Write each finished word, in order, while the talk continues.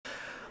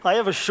I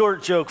have a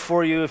short joke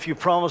for you if you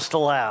promise to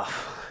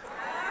laugh,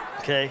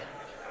 okay?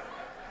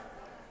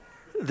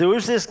 There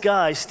was this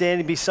guy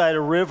standing beside a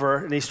river,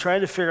 and he's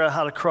trying to figure out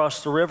how to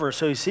cross the river.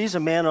 So he sees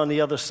a man on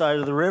the other side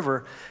of the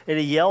river, and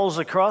he yells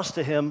across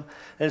to him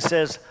and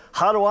says,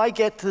 "How do I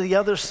get to the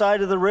other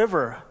side of the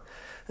river?"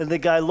 And the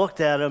guy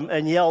looked at him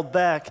and yelled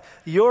back,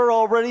 "You're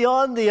already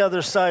on the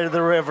other side of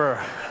the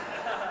river."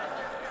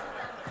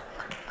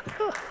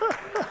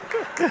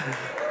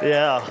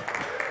 Yeah.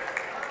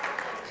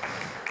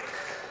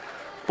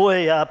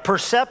 Boy,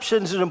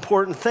 perception's an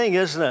important thing,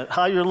 isn't it?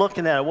 How you're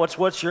looking at it.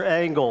 What's your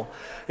angle?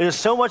 It is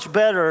so much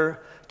better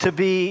to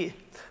be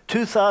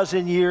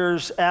 2,000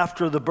 years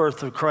after the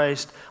birth of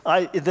Christ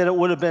than it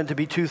would have been to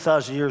be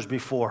 2,000 years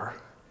before.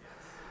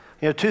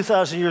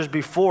 2,000 years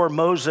before,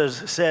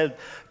 Moses said,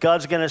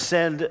 God's going to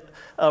send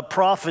a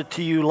prophet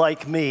to you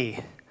like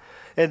me.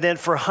 And then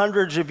for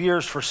hundreds of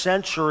years, for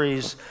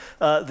centuries,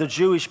 the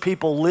Jewish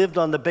people lived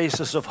on the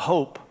basis of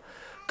hope,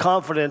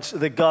 confidence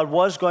that God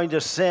was going to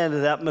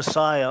send that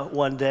Messiah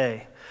one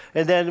day.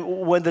 And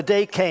then when the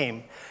day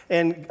came,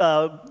 and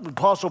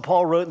Apostle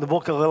Paul wrote in the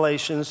book of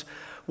Galatians,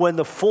 when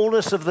the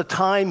fullness of the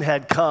time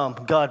had come,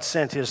 God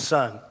sent his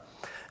son.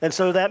 And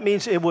so that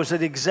means it was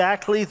at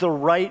exactly the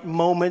right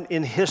moment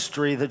in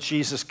history that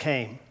Jesus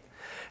came.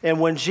 And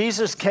when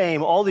Jesus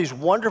came, all these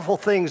wonderful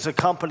things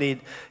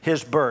accompanied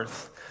his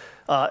birth.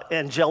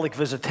 Angelic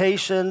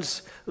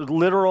visitations,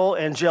 literal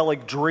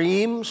angelic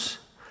dreams.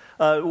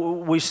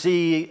 We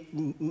see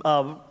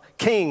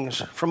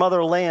kings from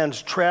other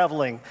lands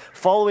traveling,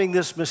 following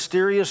this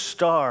mysterious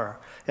star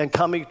and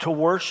coming to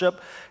worship.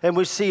 And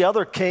we see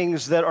other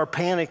kings that are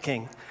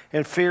panicking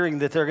and fearing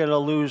that they're going to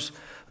lose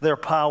their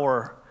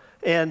power.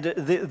 And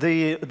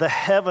the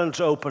heavens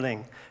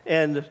opening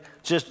and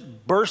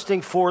just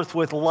bursting forth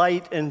with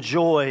light and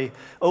joy,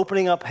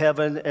 opening up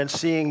heaven and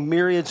seeing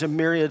myriads and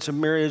myriads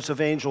and myriads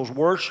of angels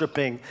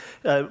worshiping,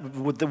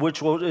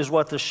 which is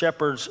what the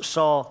shepherds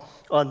saw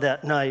on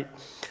that night.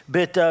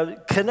 But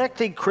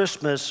connecting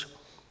Christmas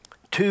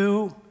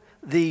to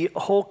the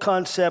whole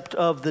concept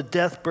of the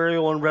death,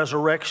 burial, and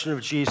resurrection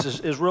of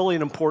Jesus is really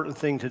an important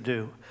thing to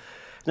do.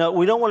 Now,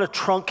 we don't want to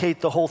truncate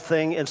the whole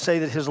thing and say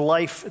that his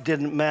life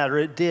didn't matter.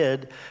 It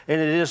did,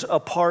 and it is a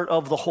part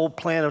of the whole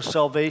plan of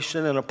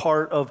salvation and a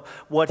part of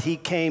what he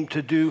came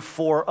to do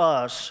for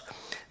us.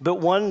 But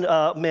one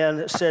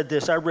man said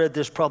this, I read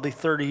this probably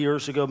 30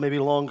 years ago, maybe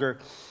longer.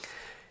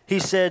 He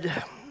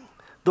said,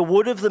 "The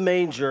wood of the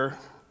manger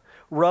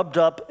rubbed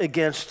up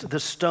against the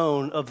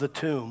stone of the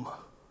tomb."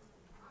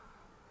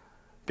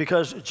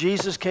 Because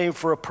Jesus came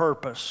for a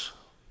purpose,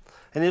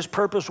 and his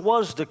purpose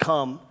was to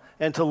come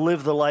and to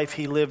live the life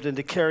he lived and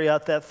to carry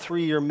out that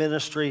 3-year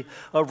ministry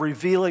of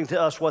revealing to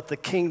us what the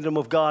kingdom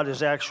of God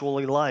is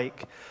actually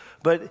like.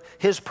 But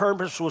his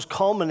purpose was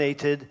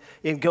culminated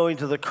in going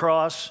to the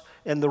cross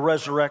and the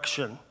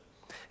resurrection.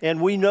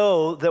 And we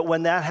know that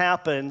when that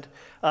happened,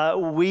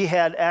 we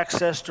had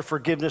access to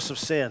forgiveness of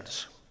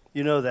sins.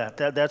 You know that.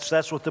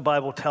 That's what the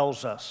Bible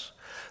tells us.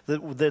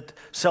 That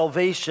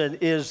salvation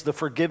is the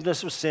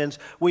forgiveness of sins.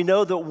 We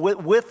know that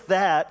with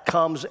that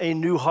comes a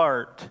new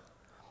heart.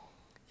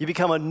 You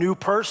become a new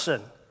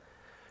person.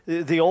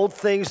 The old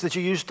things that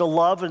you used to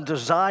love and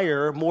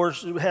desire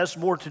has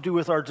more to do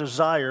with our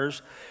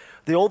desires.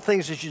 The old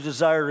things that you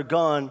desire are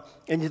gone,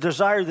 and you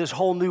desire this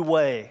whole new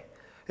way.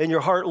 And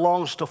your heart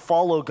longs to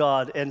follow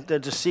God and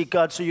to seek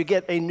God. So you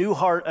get a new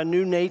heart, a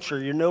new nature.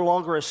 You're no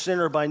longer a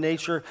sinner by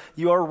nature.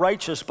 You are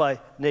righteous by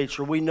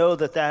nature. We know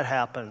that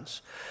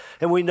happens.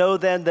 And we know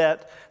then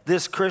that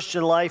this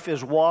Christian life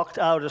is walked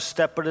out a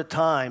step at a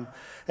time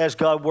as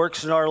God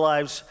works in our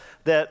lives,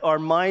 that our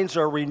minds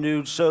are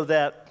renewed so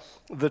that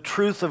the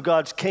truth of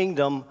God's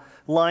kingdom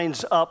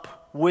lines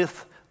up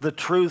with the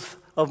truth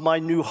of my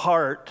new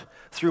heart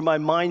through my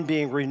mind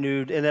being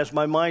renewed. And as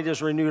my mind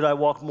is renewed, I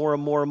walk more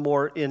and more and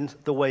more in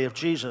the way of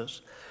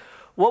Jesus.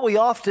 What we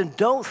often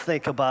don't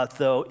think about,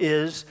 though,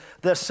 is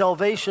that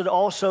salvation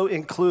also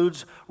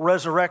includes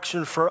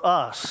resurrection for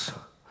us.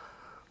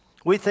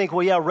 We think,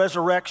 well, yeah,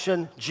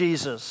 resurrection,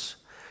 Jesus.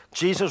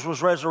 Jesus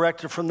was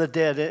resurrected from the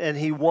dead, and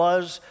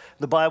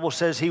the Bible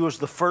says he was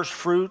the first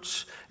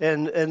fruits,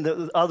 and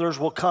the others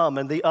will come,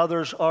 and the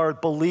others are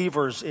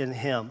believers in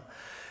him.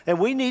 And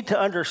we need to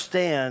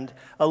understand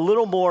a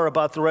little more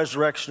about the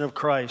resurrection of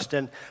Christ.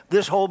 And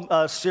this whole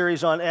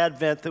series on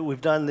Advent that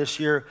we've done this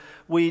year,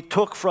 we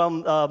took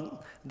from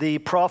the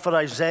prophet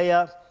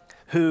Isaiah,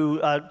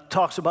 who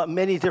talks about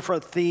many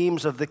different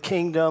themes of the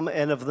kingdom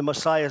and of the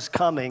Messiah's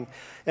coming.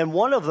 And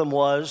one of them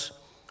was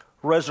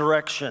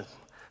resurrection.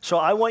 So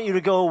I want you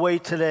to go away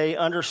today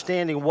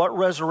understanding what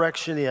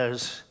resurrection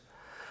is,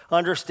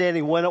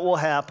 understanding when it will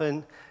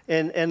happen,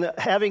 and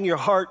having your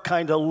heart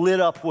kind of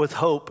lit up with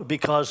hope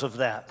because of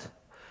that.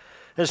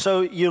 And so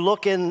you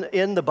look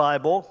in the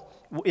Bible,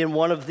 in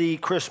one of the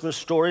Christmas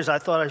stories. I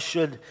thought I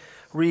should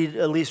read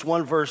at least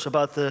one verse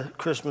about the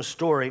Christmas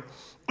story.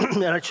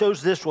 And I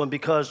chose this one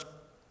because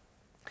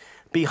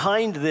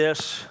behind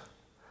this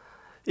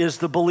is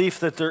the belief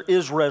that there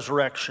is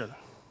resurrection.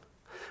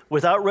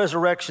 Without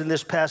resurrection,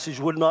 this passage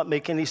would not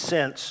make any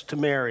sense to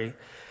Mary.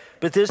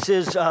 But this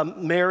is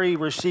Mary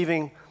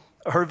receiving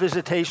her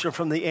visitation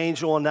from the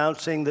angel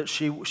announcing that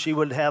she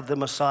would have the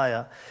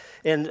Messiah.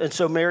 And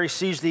so Mary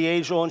sees the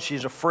angel and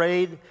she's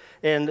afraid.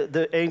 And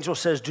the angel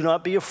says, "Do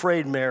not be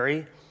afraid,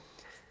 Mary."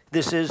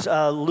 This is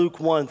Luke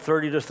 1,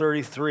 30 to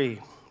 33.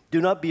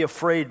 "Do not be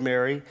afraid,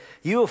 Mary.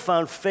 You have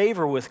found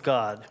favor with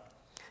God.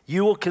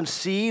 You will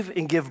conceive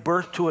and give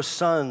birth to a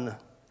son,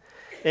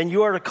 and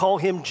you are to call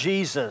him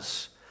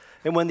Jesus."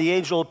 And when the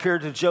angel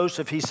appeared to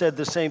Joseph, he said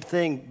the same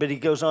thing, but he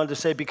goes on to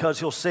say, because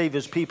he'll save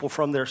his people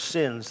from their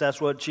sins.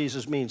 That's what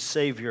Jesus means,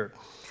 Savior.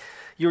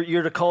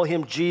 You're to call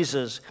him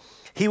Jesus.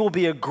 He will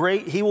be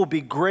great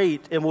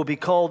and will be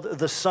called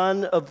the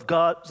Son of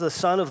God, the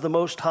Son of the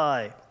Most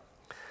High.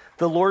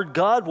 The Lord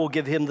God will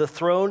give him the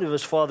throne of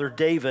his father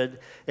David,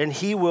 and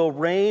he will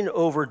reign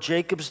over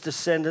Jacob's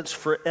descendants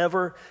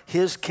forever.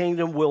 His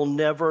kingdom will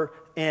never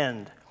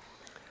end.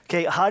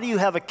 Okay, how do you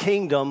have a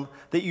kingdom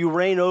that you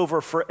reign over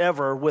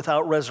forever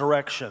without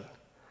resurrection?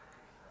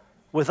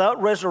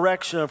 Without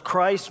resurrection of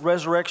Christ,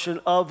 resurrection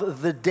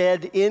of the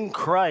dead in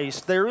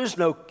Christ, there is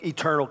no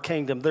eternal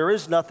kingdom. There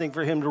is nothing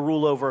for him to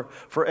rule over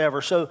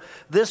forever. So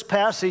this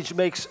passage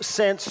makes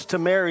sense to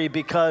Mary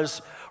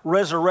because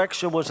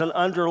resurrection was an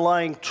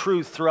underlying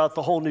truth throughout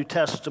the whole New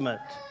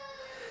Testament.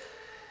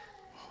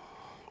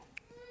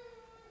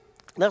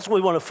 That's what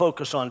we want to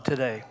focus on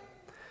today,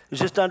 is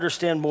just to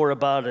understand more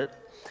about it.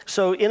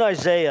 So in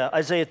Isaiah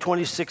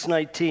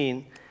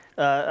 26:19,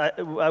 I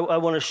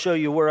want to show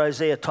you where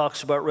Isaiah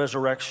talks about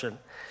resurrection.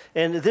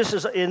 And this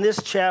is, in this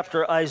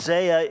chapter,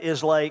 Isaiah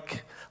is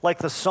like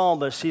the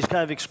psalmist. He's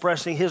kind of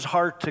expressing his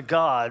heart to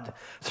God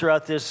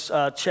throughout this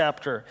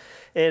chapter.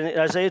 And in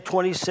Isaiah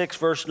 26,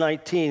 verse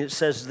 19, it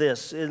says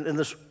this. In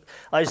this,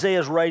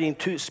 Isaiah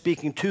is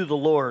speaking to the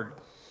Lord.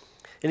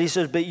 And he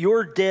says, "But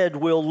your dead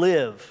will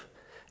live."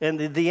 And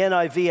the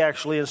NIV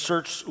actually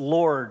inserts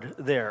Lord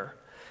there.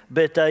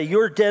 "But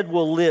your dead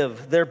will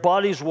live, their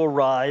bodies will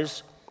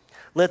rise.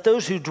 Let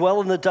those who dwell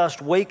in the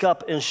dust wake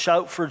up and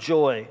shout for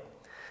joy.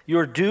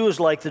 Your dew is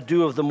like the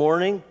dew of the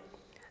morning.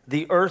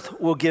 The earth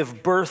will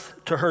give birth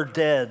to her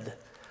dead."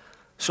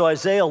 So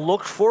Isaiah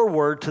looked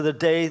forward to the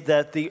day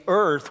that the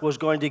earth was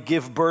going to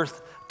give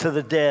birth to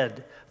the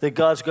dead, that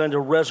God's going to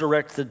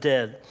resurrect the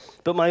dead.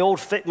 But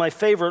my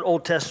favorite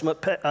Old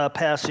Testament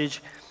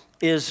passage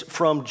is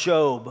from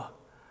Job.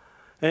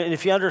 And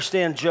if you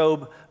understand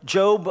Job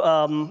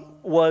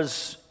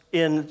was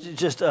in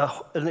just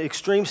an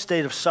extreme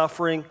state of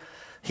suffering.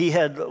 He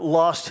had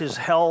lost his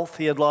health.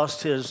 He had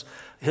lost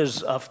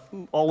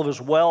all of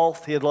his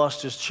wealth. He had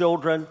lost his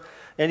children.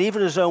 And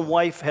even his own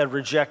wife had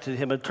rejected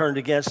him and turned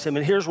against him.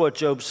 And here's what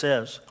Job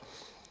says.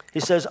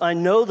 He says, "I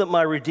know that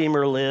my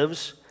Redeemer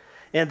lives,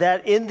 and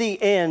that in the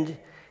end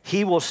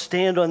he will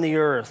stand on the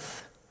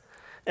earth.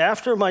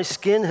 After my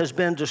skin has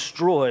been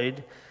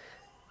destroyed,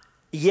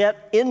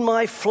 yet in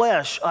my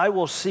flesh I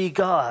will see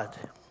God.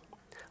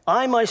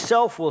 I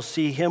myself will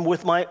see him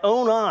with my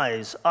own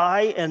eyes,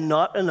 I and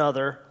not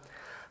another.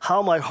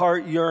 How my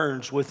heart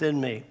yearns within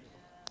me."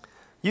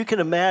 You can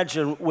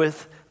imagine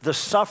with the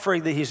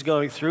suffering that he's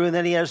going through, and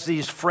then he has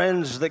these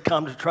friends that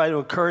come to try to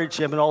encourage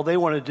him, and all they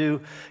want to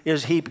do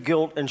is heap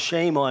guilt and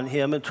shame on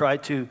him and try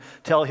to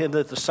tell him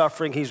that the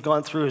suffering he's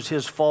gone through is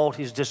his fault.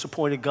 He's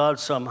disappointed God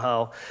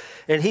somehow.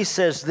 And he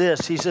says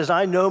this, he says,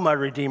 "I know my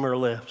Redeemer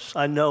lives.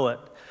 I know it."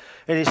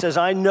 And he says,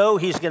 "I know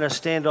he's going to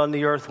stand on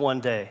the earth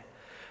one day."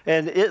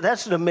 And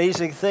that's an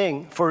amazing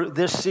thing for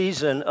this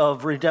season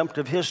of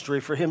redemptive history,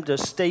 for him to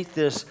state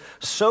this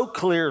so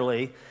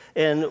clearly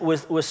and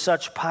with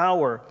such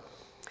power.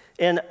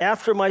 And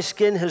after my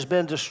skin has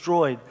been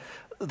destroyed,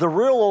 the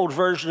real old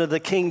version of the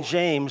King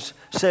James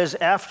says,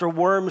 "After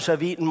worms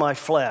have eaten my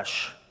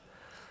flesh."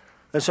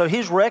 And so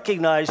he's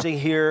recognizing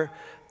here,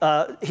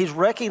 he's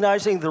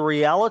recognizing the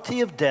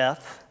reality of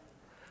death,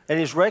 and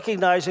he's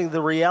recognizing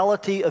the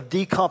reality of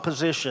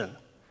decomposition.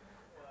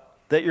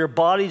 That your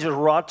body just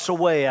rots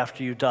away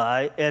after you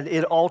die, and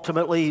it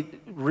ultimately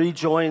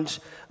rejoins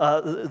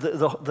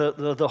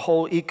the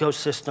whole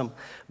ecosystem.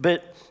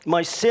 But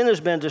my sin has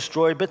been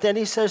destroyed. But then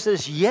he says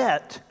this,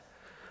 "Yet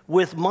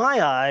with my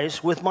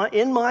eyes,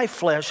 in my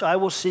flesh, I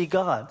will see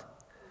God."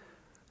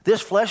 This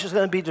flesh is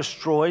going to be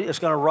destroyed. It's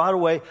going to rot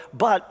away.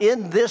 But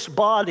in this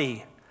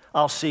body,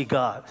 I'll see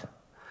God.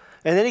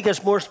 And then he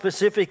gets more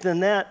specific than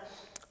that.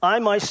 "I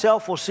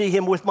myself will see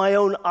him with my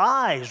own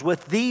eyes.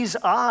 With these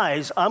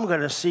eyes, I'm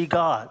going to see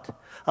God.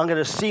 I'm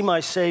going to see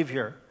my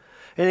Savior."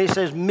 And he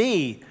says,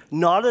 "Me,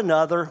 not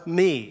another,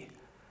 me.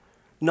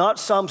 Not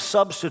some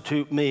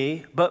substitute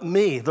me, but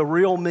me, the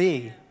real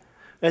me."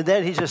 And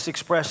then he just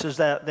expresses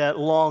that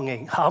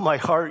longing, how my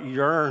heart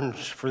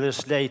yearns for this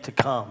day to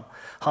come,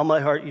 how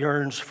my heart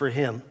yearns for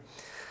him.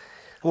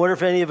 I wonder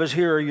if any of us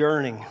here are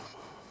yearning.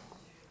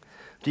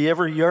 Do you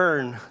ever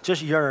yearn,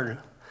 just yearn?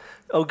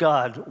 Oh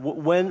God,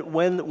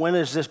 when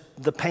is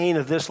the pain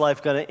of this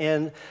life going to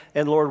end?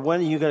 And Lord, when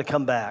are you going to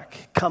come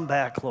back? Come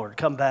back, Lord,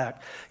 come back.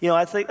 You know,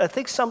 I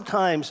think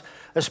sometimes,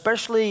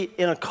 especially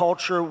in a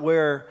culture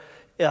where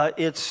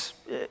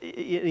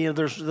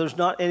there's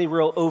not any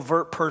real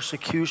overt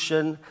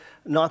persecution,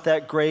 not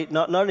that great,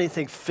 not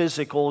anything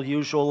physical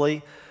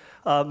usually,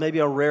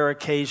 maybe on rare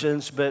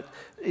occasions, but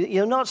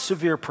not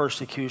severe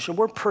persecution.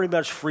 We're pretty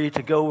much free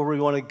to go where we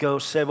want to go,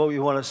 say what we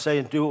want to say,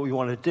 and do what we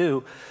want to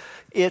do.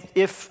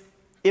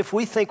 If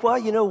we think, well,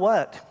 you know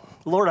what,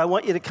 Lord, I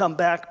want you to come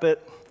back,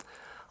 but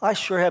I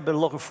sure have been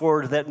looking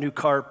forward to that new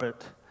carpet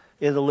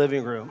in the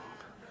living room.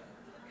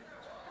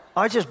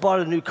 I just bought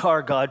a new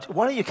car, God.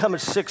 Why don't you come in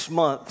 6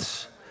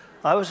 months?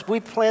 We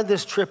planned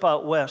this trip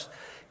out west.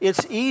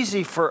 It's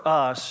easy for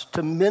us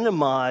to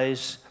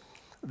minimize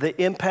the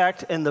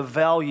impact and the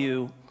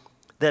value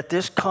that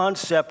this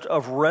concept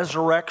of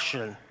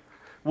resurrection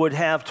would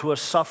have to a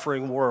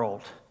suffering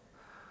world.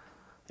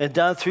 And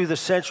down through the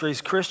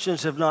centuries,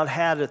 Christians have not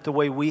had it the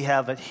way we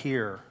have it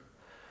here.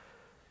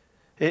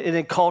 And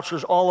in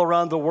cultures all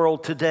around the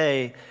world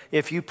today,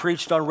 if you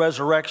preached on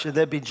resurrection,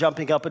 they'd be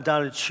jumping up and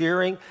down and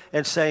cheering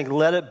and saying,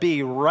 let it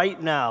be right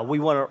now. We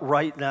want it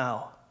right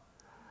now.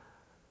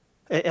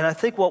 And I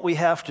think what we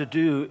have to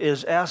do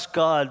is ask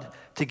God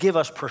to give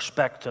us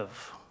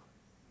perspective.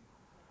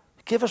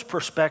 Give us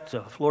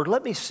perspective. Lord,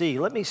 let me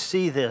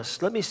see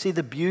this. Let me see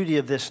the beauty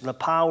of this and the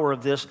power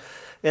of this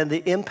and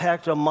the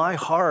impact on my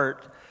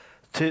heart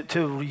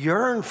to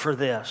yearn for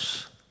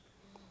this.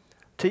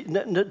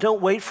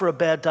 Don't wait for a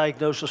bad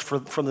diagnosis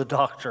from the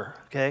doctor,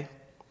 okay?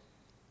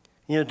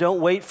 Don't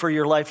wait for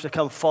your life to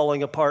come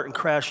falling apart and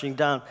crashing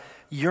down.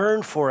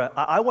 Yearn for it.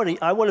 I want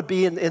to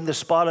be in the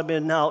spot I'm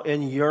in now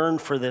and yearn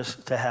for this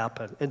to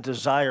happen and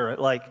desire it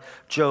like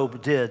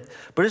Job did.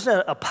 But isn't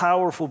that a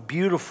powerful,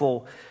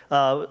 beautiful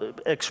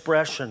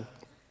expression?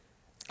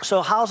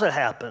 So how's it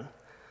happen?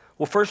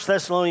 Well, 1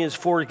 Thessalonians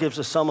 4 gives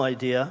us some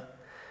idea.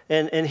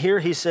 And here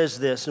he says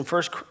this, in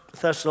 1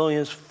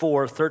 Thessalonians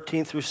 4,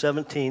 13 through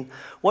 17,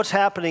 what's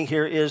happening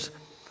here is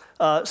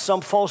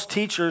some false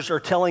teachers are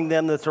telling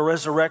them that the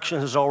resurrection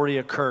has already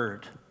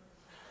occurred.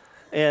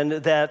 And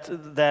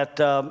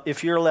that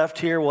if you're left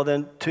here, well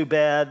then too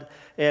bad,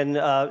 and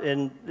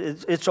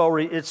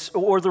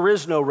or there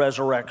is no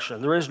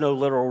resurrection. There is no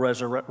literal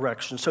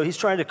resurrection. So he's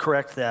trying to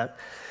correct that.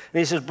 And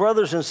he says,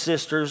 brothers and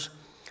sisters,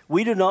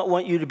 we do not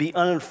want you to be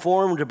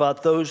uninformed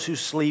about those who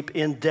sleep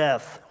in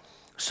death,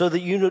 so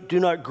that you do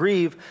not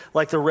grieve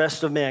like the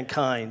rest of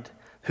mankind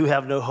who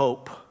have no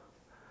hope.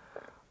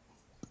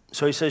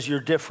 So he says, you're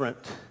different.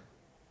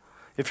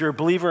 If you're a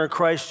believer in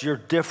Christ, you're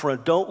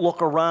different. Don't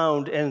look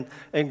around and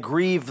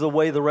grieve the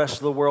way the rest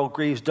of the world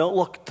grieves. Don't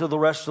look to the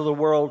rest of the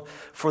world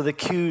for the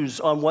cues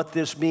on what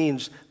this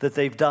means that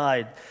they've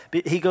died.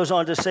 He goes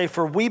on to say,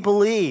 for we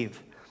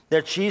believe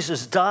that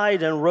Jesus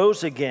died and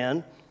rose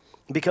again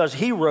because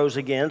he rose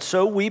again.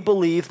 So we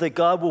believe that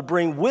God will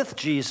bring with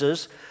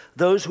Jesus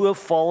those who have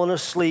fallen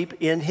asleep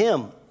in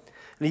him.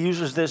 And he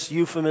uses this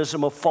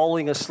euphemism of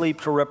falling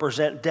asleep to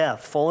represent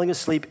death, falling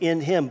asleep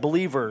in him,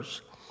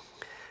 believers.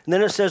 And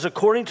then it says,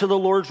 according to the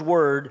Lord's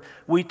word,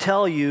 we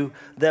tell you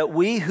that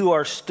we who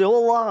are still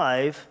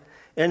alive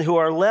and who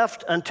are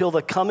left until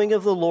the coming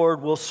of the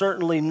Lord will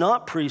certainly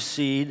not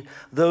precede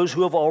those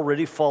who have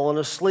already fallen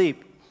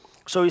asleep.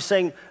 So he's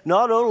saying,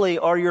 not only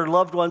are your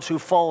loved ones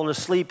who've fallen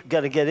asleep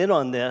going to get in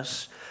on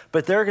this,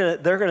 but they're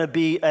going to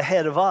be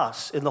ahead of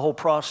us in the whole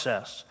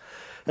process.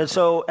 And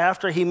so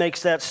after he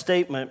makes that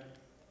statement,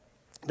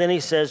 then he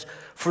says,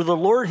 for the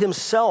Lord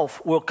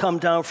himself will come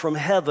down from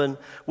heaven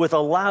with a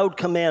loud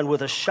command,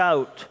 with a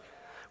shout,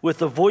 with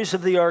the voice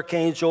of the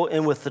archangel,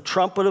 and with the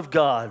trumpet of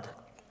God.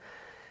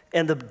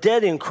 And the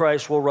dead in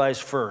Christ will rise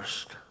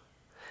first.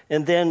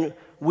 And then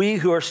we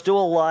who are still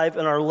alive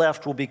and are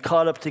left will be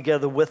caught up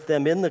together with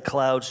them in the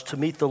clouds to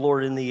meet the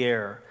Lord in the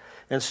air.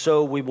 And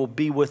so we will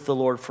be with the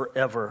Lord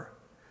forever.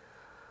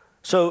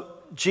 So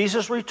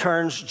Jesus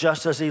returns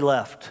just as he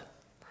left.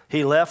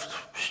 He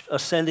left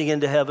ascending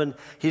into heaven.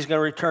 He's going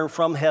to return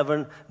from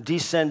heaven,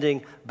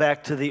 descending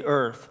back to the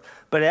earth.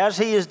 But as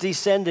he is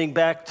descending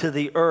back to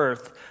the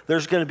earth,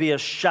 there's going to be a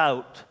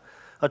shout,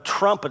 a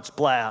trumpet's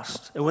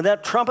blast. And when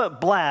that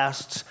trumpet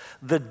blasts,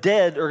 the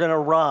dead are going to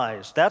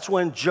rise. That's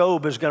when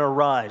Job is going to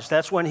rise.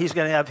 That's when he's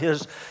going to have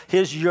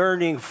his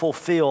yearning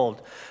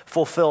fulfilled.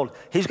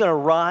 He's going to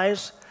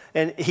rise,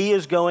 and he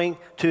is going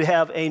to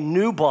have a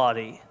new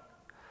body.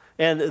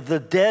 And the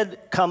dead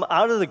come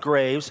out of the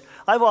graves.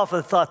 I've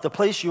often thought the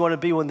place you want to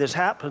be when this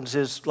happens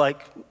is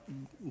like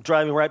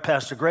driving right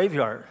past a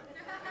graveyard.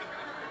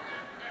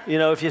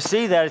 If you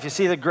see that, if you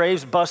see the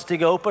graves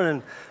busting open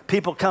and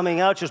people coming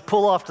out, just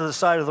pull off to the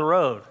side of the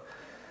road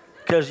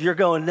because you're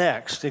going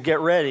next and get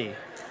ready.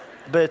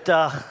 But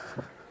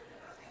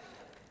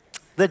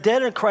the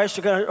dead in Christ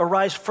are going to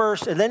arise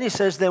first. And then he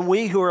says, then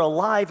we who are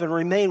alive and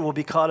remain will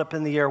be caught up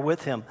in the air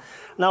with him.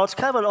 Now, it's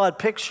kind of an odd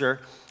picture.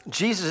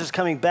 Jesus is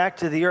coming back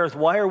to the earth.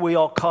 Why are we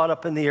all caught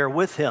up in the air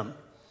with him?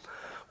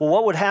 Well,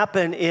 what would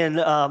happen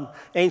in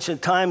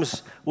ancient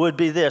times would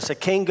be this. A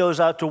king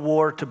goes out to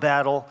war, to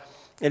battle,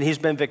 and he's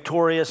been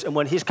victorious. And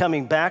when he's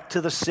coming back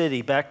to the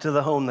city, back to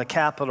the home, the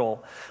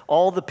capital,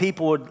 all the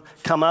people would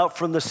come out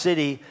from the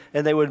city,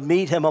 and they would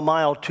meet him a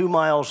mile, 2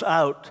 miles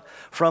out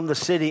from the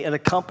city and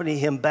accompany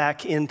him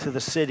back into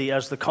the city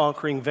as the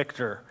conquering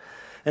victor.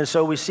 And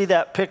so we see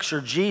that picture,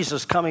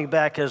 Jesus coming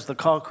back as the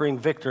conquering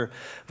victor.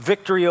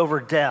 Victory over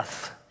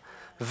death.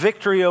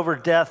 Victory over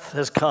death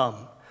has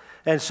come.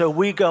 And so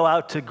we go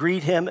out to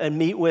greet him and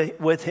meet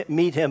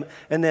him,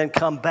 and then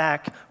come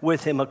back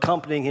with him,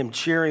 accompanying him,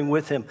 cheering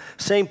with him.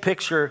 Same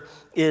picture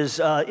is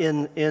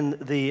in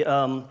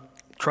the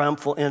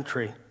triumphal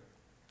entry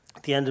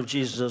at the end of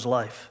Jesus'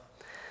 life.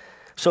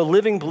 So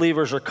living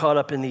believers are caught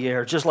up in the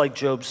air, just like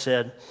Job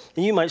said.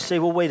 And you might say,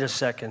 well, wait a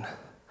second.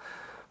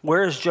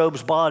 Where is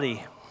Job's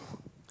body?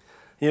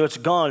 You know, it's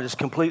gone. It's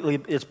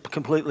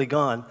completely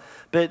gone.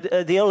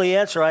 But the only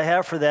answer I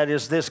have for that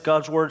is this.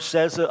 God's word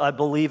says it. I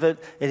believe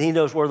it. And he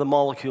knows where the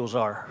molecules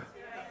are.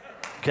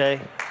 Okay?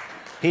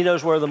 He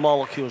knows where the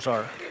molecules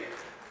are.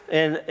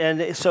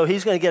 And so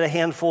he's going to get a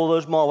handful of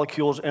those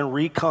molecules and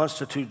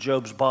reconstitute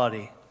Job's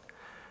body.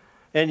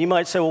 And you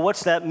might say, well,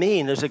 what's that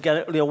mean? Is it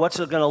going to, what's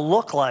it going to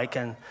look like?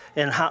 And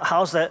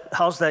how's that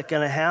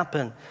going to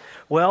happen?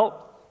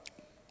 Well,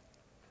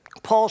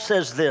 Paul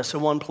says this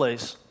in one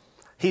place.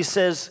 He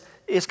says,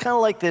 it's kind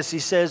of like this. He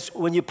says,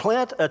 when you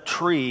plant a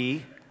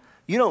tree,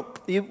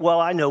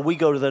 I know we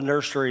go to the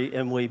nursery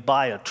and we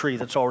buy a tree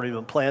that's already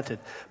been planted.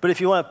 But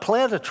if you want to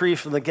plant a tree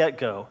from the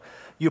get-go,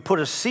 you put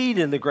a seed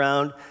in the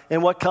ground,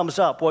 and what comes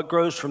up? What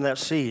grows from that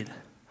seed?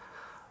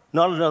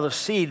 Not another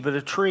seed, but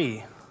a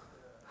tree.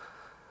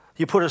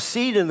 You put a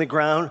seed in the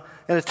ground,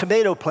 and a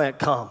tomato plant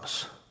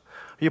comes.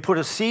 You put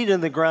a seed in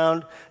the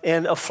ground,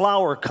 and a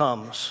flower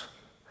comes.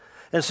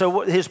 And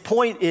so his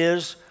point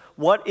is,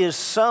 what is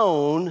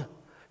sown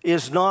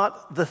is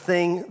not the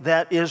thing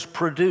that is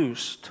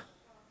produced.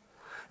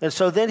 And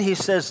so then he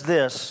says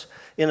this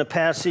in a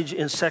passage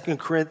in 2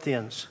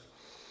 Corinthians.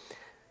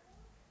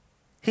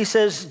 He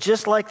says,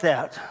 just like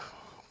that,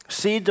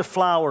 seed to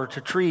flower,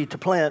 to tree, to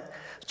plant,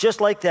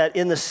 just like that,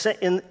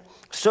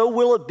 so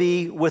will it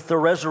be with the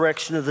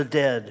resurrection of the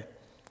dead.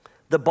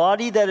 The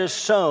body that is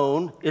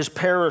sown is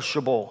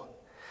perishable.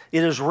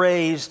 It is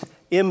raised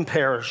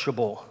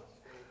imperishable.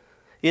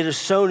 It is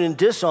sown in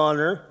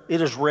dishonor.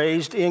 It is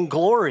raised in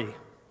glory.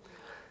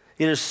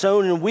 It is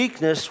sown in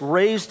weakness,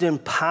 raised in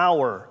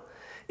power.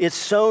 It's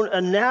sown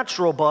a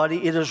natural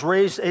body. It is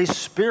raised a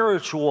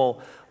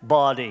spiritual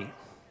body.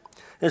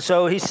 And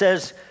so he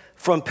says,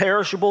 from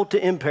perishable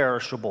to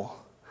imperishable.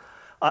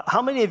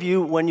 How many of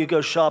you, when you go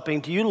shopping,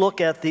 do you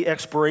look at the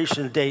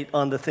expiration date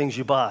on the things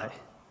you buy?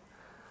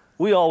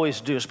 We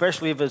always do,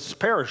 especially if it's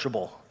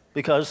perishable,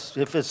 because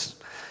if it's,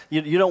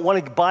 you don't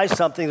want to buy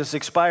something that's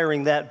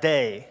expiring that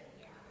day.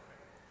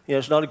 You know,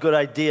 it's not a good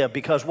idea,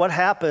 because what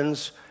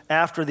happens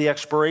after the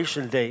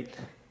expiration date?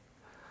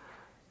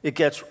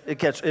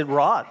 It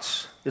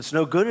rots. It's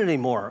no good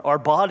anymore. Our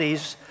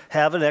bodies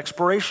have an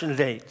expiration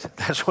date.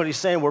 That's what he's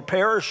saying. We're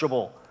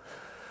perishable.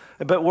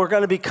 But we're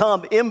going to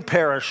become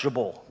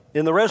imperishable.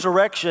 In the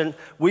resurrection,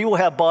 we will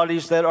have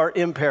bodies that are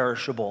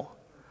imperishable.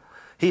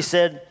 He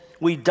said,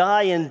 we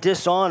die in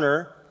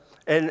dishonor,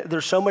 and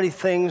there's so many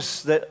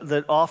things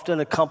that often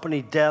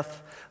accompany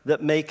death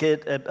that make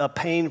it a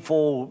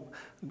painful,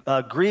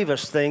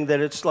 grievous thing, that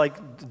it's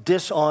like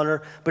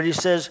dishonor. But he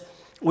says,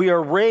 we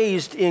are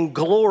raised in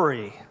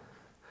glory.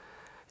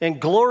 And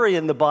glory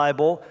in the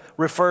Bible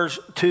refers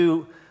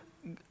to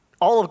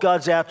all of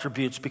God's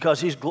attributes,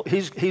 because he's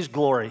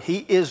glory.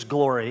 He is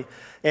glory.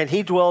 And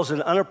he dwells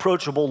in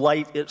unapproachable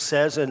light, it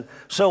says. And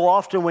so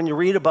often when you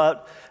read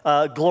about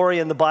glory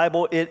in the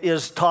Bible, it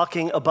is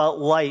talking about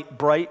light,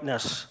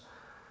 brightness.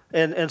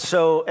 And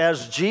so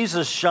as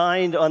Jesus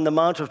shined on the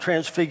Mount of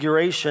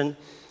Transfiguration,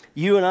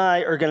 you and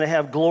I are going to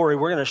have glory.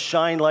 We're going to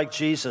shine like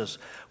Jesus.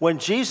 When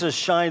Jesus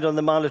shined on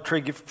the Mount of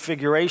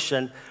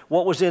Transfiguration,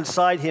 what was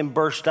inside him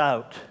burst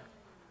out.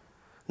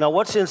 Now,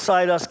 what's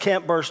inside us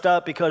can't burst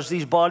out, because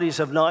these bodies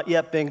have not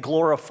yet been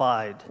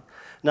glorified.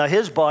 Now,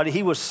 his body,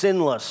 he was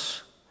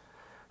sinless.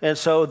 And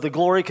so the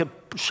glory could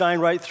shine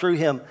right through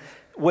him.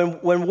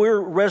 When we're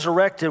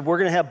resurrected, we're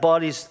going to have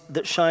bodies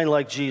that shine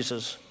like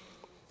Jesus.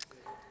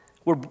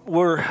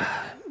 We're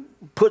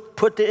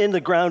put in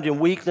the ground in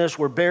weakness.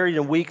 We're buried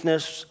in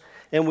weakness,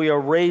 and we are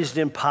raised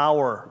in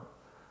power.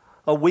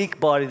 A weak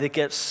body that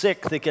gets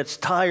sick, that gets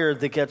tired,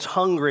 that gets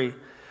hungry.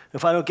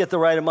 If I don't get the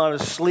right amount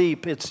of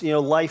sleep, it's,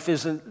 life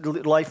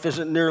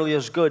isn't nearly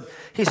as good.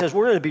 He says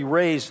we're going to be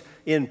raised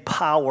in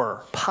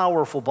power,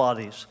 powerful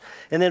bodies.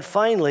 And then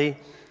finally,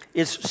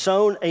 it's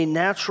sown a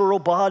natural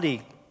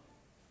body.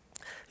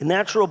 A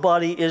natural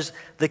body is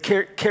the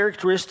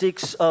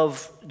characteristics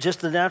of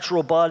just the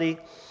natural body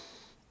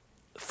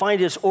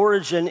find its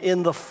origin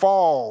in the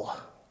fall,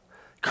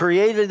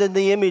 created in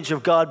the image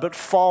of God, but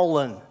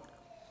fallen,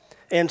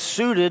 and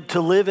suited to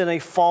live in a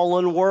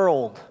fallen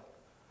world,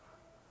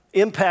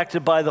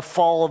 impacted by the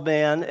fall of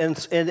man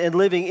and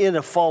living in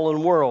a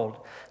fallen world.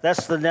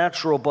 That's the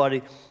natural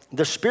body.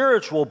 The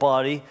spiritual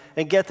body,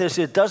 and get this,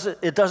 it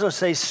doesn't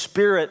say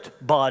spirit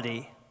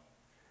body.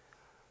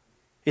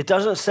 It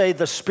doesn't say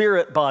the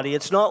spirit body.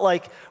 It's not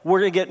like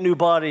we're going to get new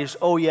bodies.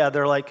 Oh yeah,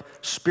 they're like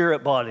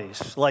spirit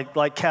bodies,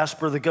 like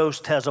Casper the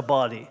Ghost has a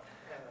body.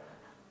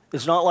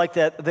 It's not like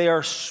that. They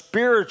are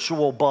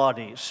spiritual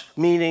bodies,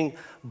 meaning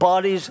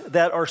bodies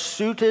that are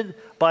suited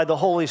by the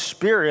Holy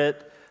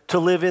Spirit to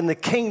live in the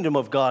kingdom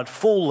of God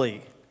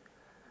fully,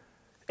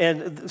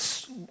 and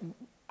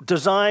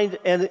designed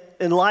and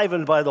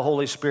enlivened by the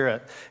Holy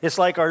Spirit. It's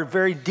like our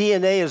very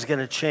DNA is going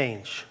to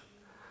change.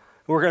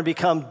 We're going to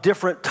become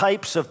different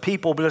types of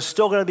people, but it's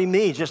still going to be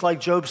me, just like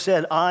Job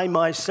said, I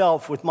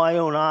myself with my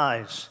own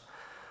eyes.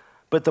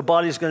 But the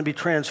body's going to be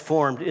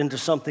transformed into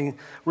something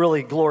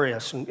really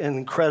glorious and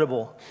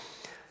incredible.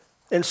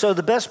 And so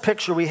the best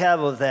picture we have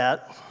of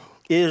that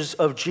is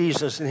of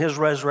Jesus and his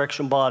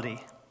resurrection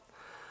body.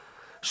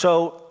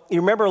 So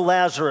you remember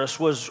Lazarus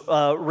was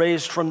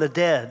raised from the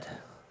dead.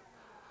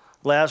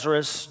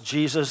 Lazarus,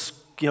 Jesus,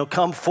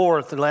 come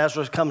forth, and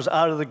Lazarus comes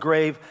out of the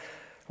grave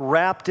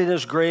wrapped in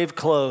his grave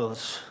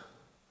clothes.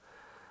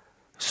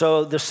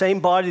 So the same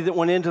body that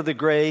went into the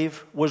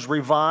grave was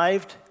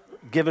revived,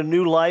 given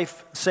new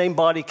life. Same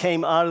body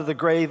came out of the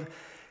grave,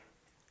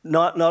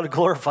 not a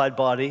glorified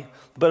body,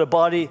 but a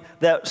body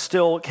that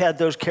still had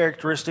those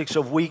characteristics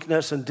of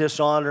weakness and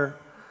dishonor,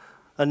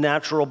 a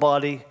natural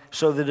body,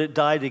 so that it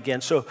died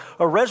again. So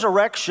a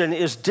resurrection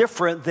is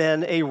different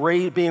than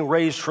being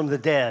raised from the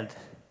dead.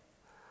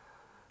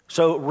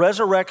 So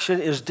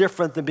resurrection is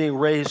different than being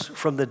raised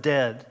from the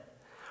dead.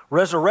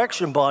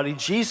 Resurrection body,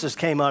 Jesus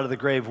came out of the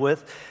grave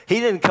with.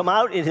 He didn't come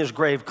out in his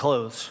grave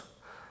clothes.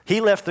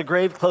 He left the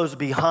grave clothes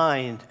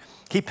behind.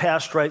 He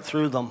passed right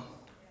through them.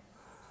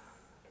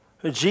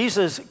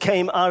 Jesus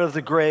came out of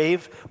the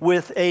grave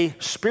with a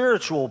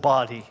spiritual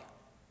body.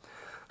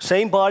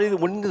 Same body that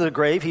went into the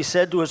grave. He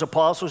said to his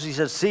apostles, he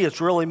said, see,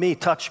 it's really me,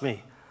 touch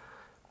me.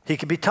 He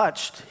could be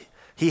touched.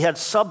 He had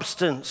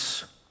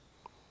substance.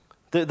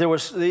 It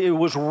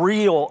was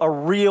real, a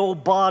real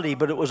body,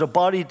 but it was a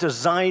body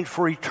designed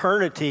for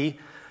eternity,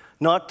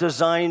 not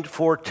designed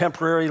for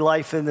temporary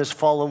life in this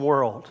fallen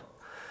world.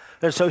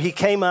 And so he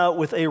came out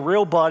with a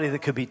real body that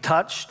could be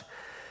touched.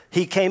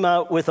 He came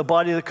out with a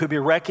body that could be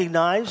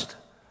recognized,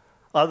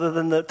 other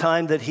than the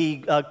time that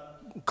he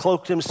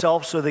cloaked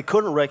himself so they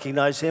couldn't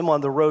recognize him on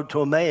the road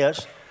to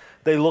Emmaus.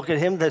 They look at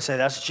him, they say,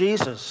 that's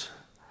Jesus.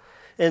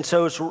 And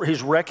so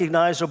he's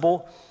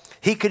recognizable.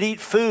 He could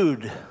eat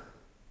food.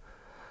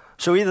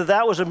 So either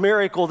that was a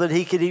miracle that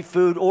he could eat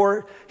food,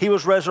 or he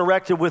was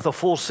resurrected with a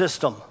full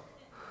system,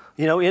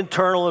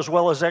 internal as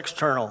well as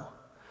external.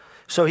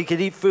 So he could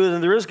eat food,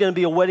 and there is going to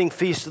be a wedding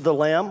feast of the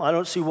Lamb. I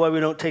don't see why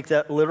we don't take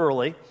that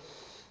literally.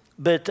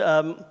 But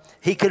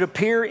he could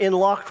appear in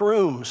locked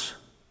rooms.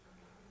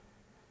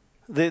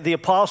 The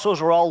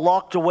apostles were all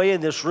locked away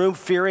in this room,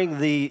 fearing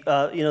the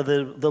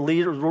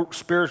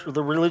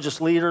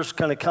religious leaders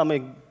kind of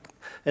coming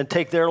and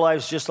take their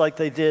lives just like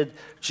they did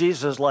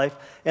Jesus' life.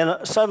 And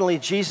suddenly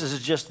Jesus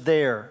is just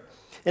there.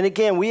 And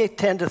again, we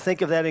tend to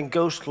think of that in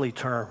ghostly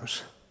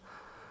terms.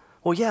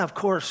 Well, yeah, of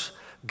course,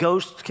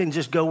 ghosts can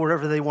just go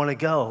wherever they want to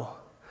go.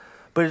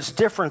 But it's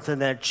different than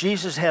that.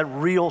 Jesus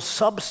had real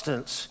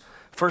substance.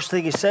 First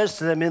thing he says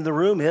to them in the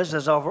room is,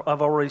 as I've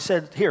already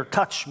said, here,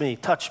 touch me,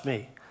 touch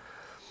me.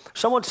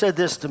 Someone said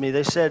this to me.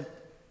 They said,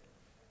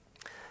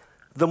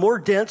 the more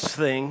dense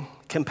thing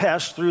can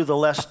pass through the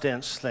less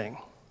dense thing.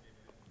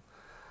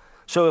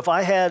 So if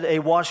I had a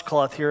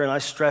washcloth here and I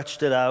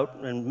stretched it out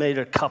and made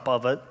a cup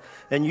of it,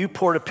 and you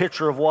poured a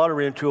pitcher of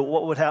water into it,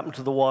 what would happen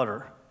to the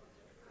water?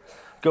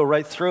 Go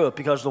right through it,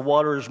 because the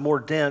water is more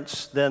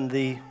dense than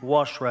the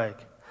wash rag.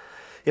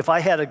 If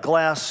I had a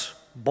glass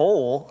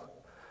bowl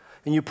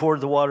and you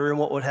poured the water in,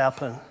 what would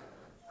happen?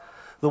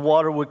 The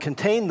water would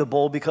contain the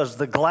bowl because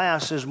the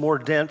glass is more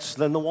dense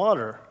than the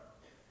water.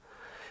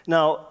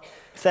 Now,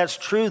 if that's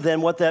true,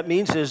 then what that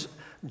means is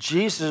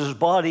Jesus'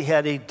 body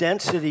had a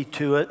density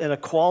to it and a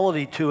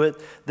quality to it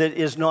that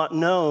is not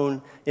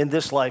known in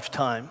this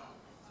lifetime.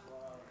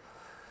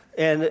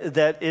 And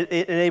that it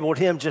enabled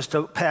him just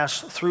to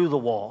pass through the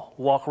wall,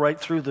 walk right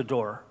through the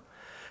door.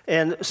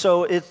 And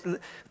so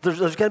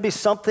there's going to be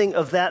something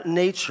of that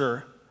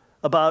nature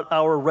about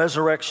our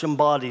resurrection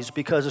bodies,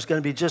 because it's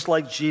going to be just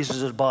like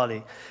Jesus'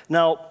 body.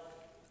 Now,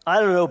 I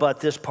don't know about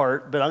this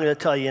part, but I'm going to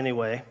tell you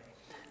anyway.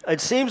 It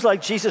seems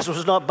like Jesus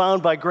was not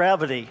bound by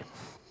gravity.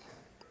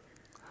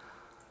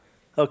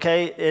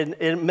 Okay, and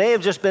it may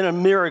have just been a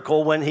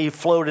miracle when he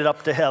floated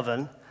up to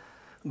heaven,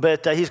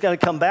 but he's going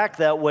to come back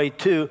that way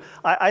too.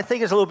 I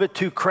think it's a little bit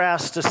too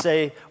crass to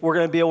say we're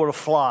going to be able to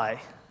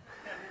fly,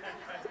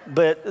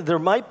 but there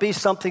might be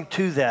something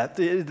to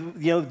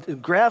that.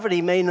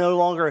 Gravity may no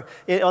longer.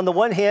 On the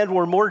one hand,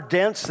 we're more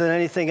dense than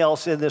anything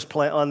else in this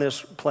on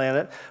this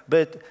planet,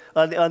 but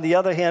on the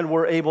other hand,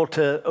 we're able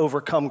to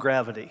overcome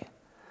gravity.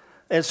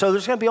 And so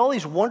there's going to be all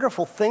these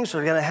wonderful things that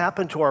are going to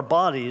happen to our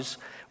bodies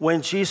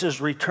when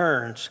Jesus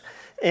returns.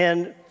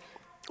 And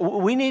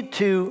we need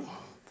to,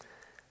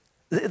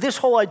 this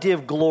whole idea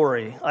of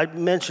glory, I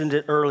mentioned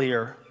it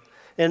earlier,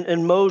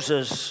 and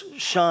Moses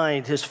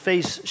shined, his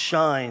face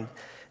shined,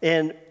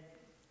 and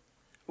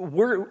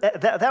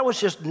that was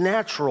just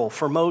natural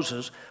for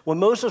Moses. When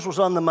Moses was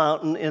on the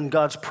mountain in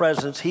God's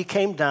presence, he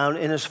came down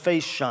and his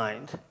face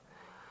shined.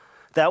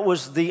 That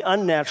was the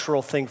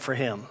unnatural thing for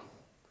him.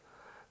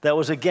 that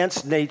was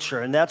against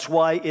nature, and that's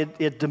why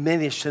it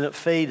diminished and it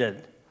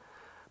faded.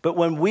 But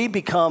when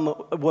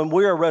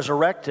we are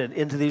resurrected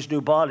into these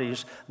new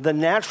bodies, the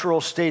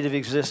natural state of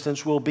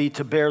existence will be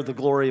to bear the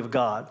glory of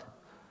God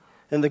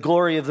and the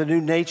glory of the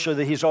new nature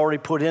that he's already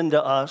put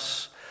into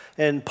us.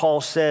 And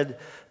Paul said,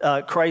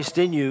 Christ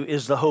in you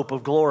is the hope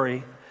of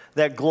glory.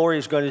 That glory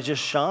is going to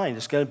just shine.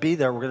 It's going to be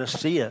there. We're going to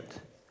see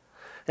it.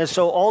 And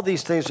so all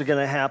these things are going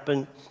to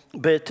happen.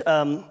 But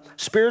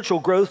spiritual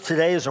growth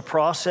today is a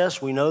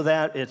process. We know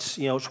that. It's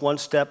one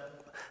step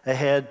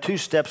ahead, 2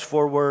 steps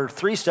forward,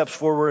 3 steps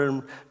forward,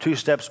 and 2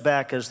 steps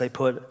back, as they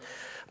put it.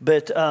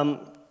 But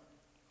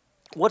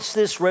what's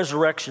this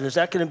resurrection? Is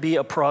that going to be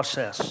a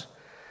process?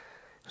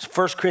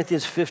 1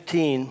 Corinthians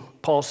 15,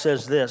 Paul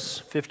says this,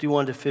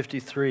 51 to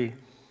 53.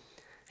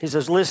 He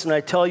says, listen, I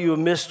tell you a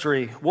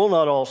mystery. We'll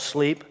not all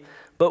sleep,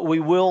 but we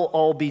will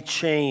all be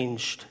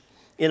changed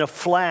in a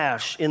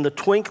flash, in the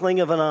twinkling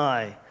of an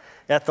eye,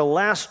 at the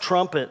last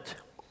trumpet.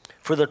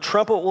 For the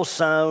trumpet will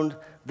sound,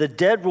 the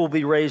dead will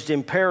be raised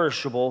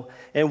imperishable,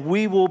 and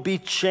we will be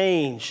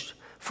changed.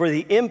 For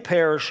the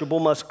imperishable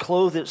must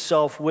clothe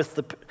itself with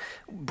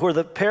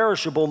the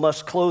perishable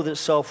must clothe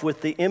itself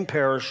with the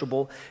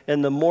imperishable,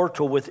 and the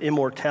mortal with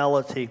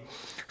immortality.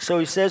 So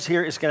he says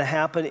here it's going to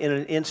happen in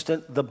an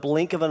instant, the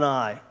blink of an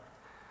eye.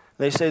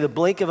 They say the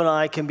blink of an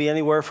eye can be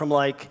anywhere from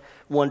like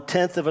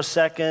 1/10 of a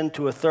second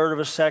to 1/3 of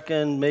a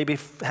second, maybe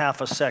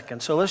half a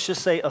second. So let's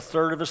just say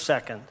 1/3 of a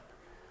second.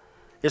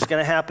 It's going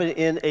to happen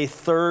in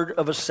 1/3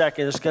 of a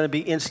second. It's going to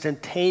be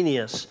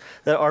instantaneous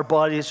that our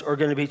bodies are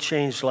going to be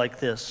changed like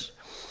this.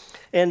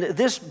 And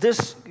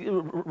this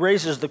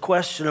raises the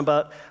question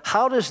about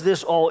how does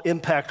this all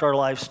impact our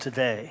lives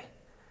today?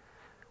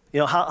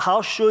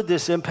 How should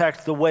this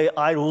impact the way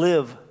I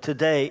live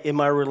today in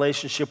my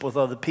relationship with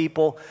other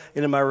people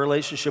and in my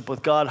relationship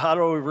with God? How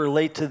do we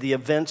relate to the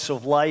events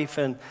of life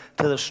and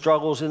to the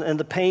struggles and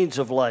the pains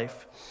of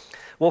life?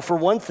 Well, for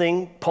one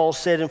thing, Paul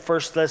said in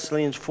 1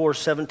 Thessalonians 4,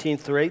 17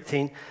 through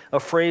 18, a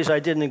phrase I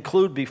didn't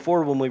include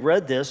before when we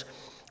read this,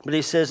 but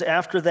he says,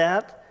 after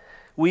that,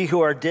 we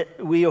who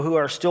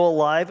are still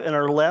alive and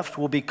are left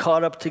will be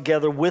caught up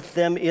together with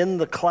them in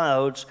the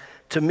clouds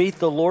to meet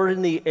the Lord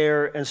in the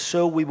air, and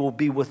so we will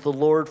be with the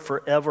Lord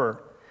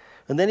forever.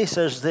 And then he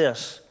says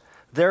this,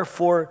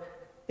 therefore,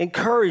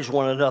 encourage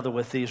one another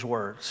with these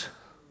words.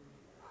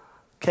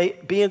 Okay,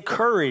 be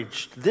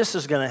encouraged. This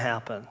is going to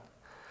happen.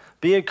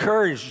 Be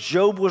encouraged.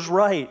 Job was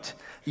right.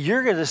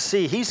 You're going to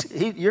see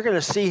you're going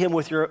to see him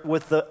with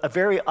the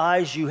very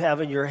eyes you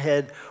have in your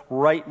head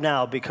right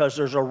now, because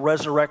there's a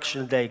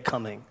resurrection day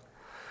coming.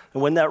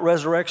 And when that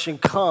resurrection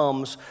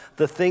comes,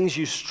 the things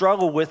you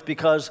struggle with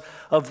because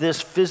of this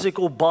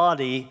physical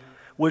body,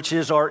 which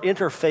is our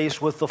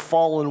interface with the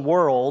fallen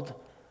world,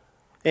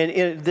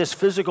 and this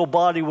physical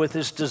body with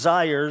its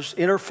desires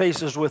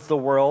interfaces with the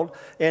world,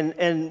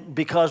 and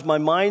because my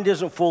mind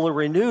isn't fully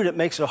renewed, it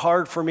makes it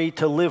hard for me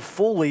to live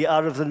fully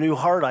out of the new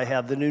heart I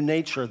have, the new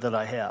nature that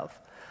I have.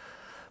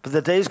 But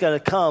the day's going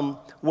to come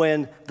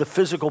when the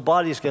physical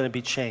body is going to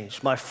be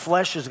changed. My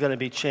flesh is going to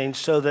be changed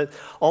so that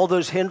all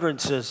those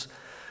hindrances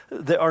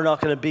that are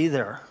not going to be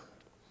there.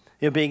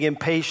 Being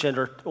impatient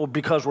or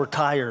because we're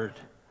tired.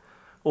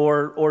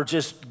 Or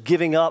just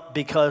giving up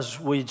because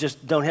we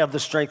just don't have the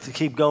strength to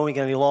keep going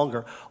any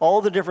longer. All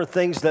the different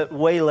things that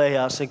waylay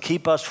us and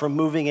keep us from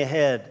moving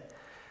ahead,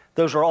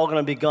 those are all going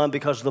to be gone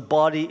because the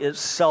body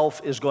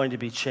itself is going to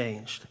be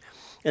changed.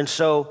 And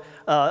so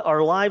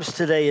our lives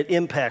today, it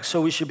impacts.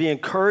 So we should be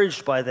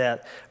encouraged by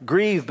that.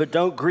 Grieve, but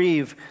don't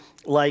grieve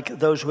like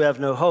those who have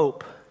no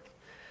hope.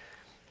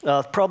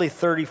 Probably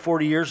 30,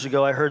 40 years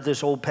ago, I heard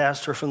this old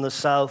pastor from the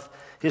South.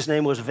 His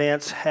name was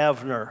Vance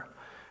Havner.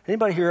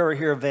 Anybody here ever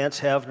hear of Vance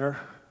Havner?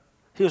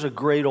 He was a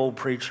great old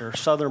preacher,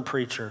 Southern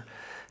preacher.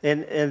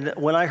 And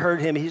when I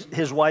heard him,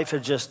 his wife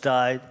had just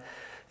died.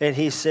 And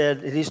he said,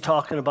 and he's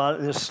talking about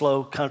it in this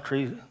slow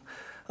country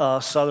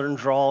Southern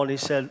drawl. And he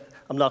said,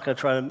 I'm not going to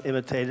try to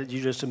imitate it.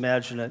 You just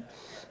imagine it.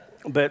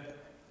 But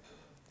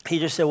he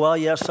just said, well,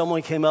 yeah,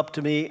 someone came up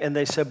to me and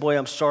they said, boy,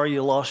 I'm sorry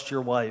you lost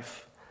your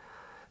wife.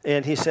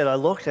 And he said, I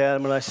looked at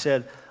him and I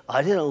said,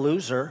 I didn't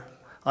lose her.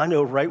 I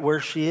know right where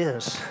she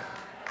is.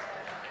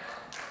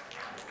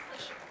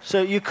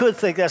 So you could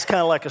think that's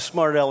kind of like a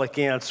smart aleck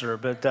answer,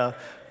 but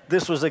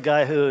this was a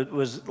guy who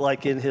was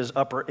like in his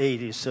upper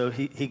 80s, so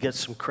he gets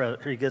some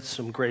credit, he gets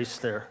some grace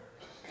there.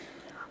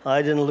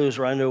 I didn't lose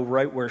her. I know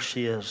right where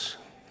she is.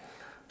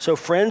 So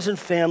friends and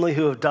family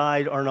who have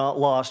died are not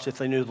lost if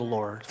they knew the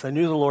Lord. If they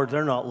knew the Lord,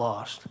 they're not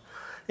lost.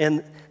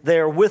 And they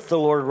are with the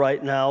Lord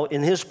right now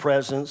in his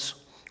presence,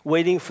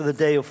 waiting for the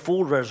day of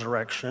full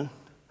resurrection.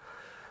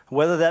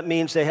 Whether that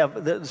means they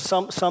have,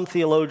 some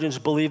theologians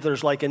believe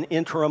there's like an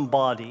interim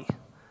body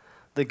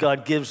that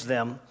God gives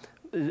them,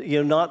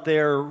 not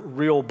their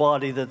real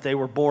body that they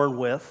were born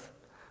with,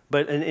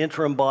 but an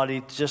interim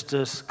body just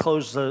to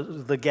close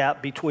the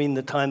gap between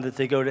the time that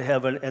they go to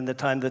heaven and the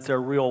time that their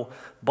real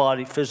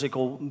body,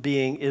 physical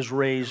being is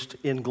raised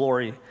in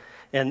glory,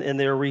 and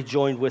they're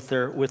rejoined with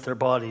their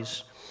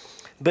bodies.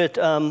 But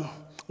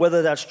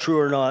whether that's true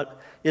or not,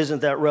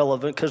 isn't that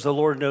relevant because the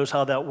Lord knows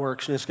how that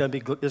works, and it's going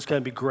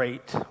to be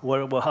great,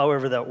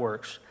 however that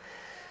works.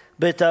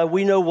 But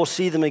we know we'll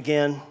see them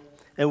again,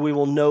 and we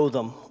will know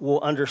them.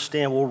 We'll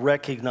understand. We'll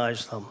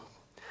recognize them.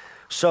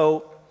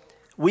 So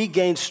we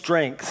gain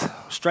strength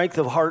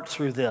of heart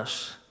through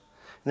this.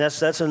 And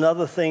that's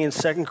another thing in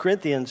 2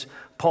 Corinthians.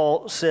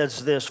 Paul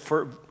says this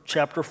for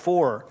chapter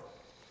 4,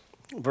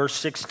 verse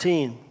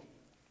 16.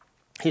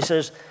 He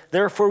says,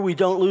 therefore we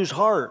don't lose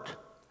heart.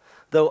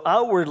 Though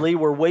outwardly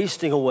we're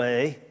wasting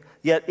away,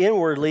 yet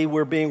inwardly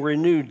we're being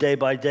renewed day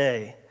by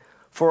day.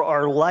 For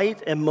our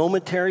light and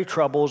momentary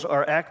troubles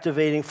are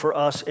activating for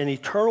us an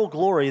eternal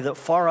glory that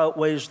far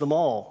outweighs them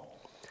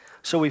all.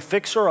 So we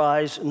fix our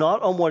eyes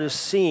not on what is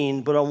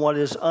seen, but on what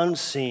is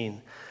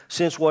unseen,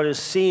 since what is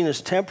seen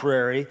is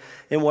temporary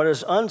and what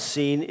is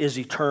unseen is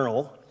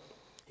eternal.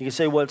 You can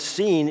say what's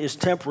seen is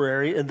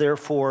temporary and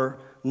therefore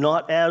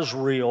not as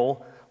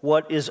real.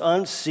 What is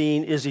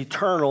unseen is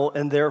eternal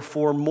and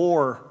therefore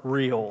more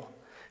real,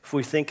 if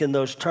we think in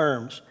those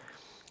terms.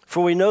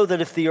 For we know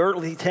that if the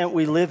earthly tent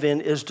we live in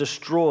is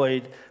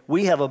destroyed,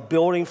 we have a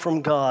building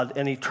from God,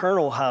 an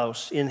eternal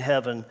house in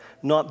heaven,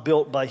 not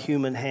built by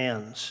human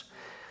hands.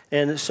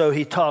 And so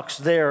he talks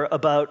there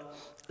about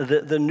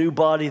the new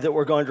body that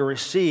we're going to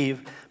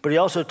receive, but he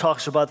also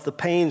talks about the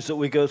pains that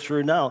we go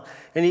through now.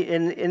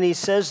 And he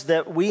says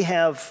that we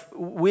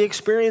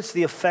experience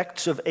the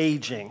effects of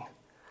aging,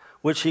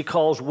 which he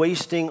calls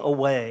wasting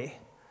away.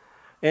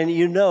 And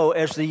you know,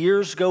 as the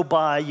years go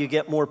by, you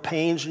get more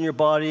pains in your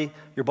body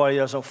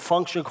doesn't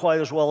function quite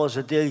as well as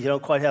it did, you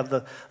don't quite have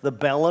the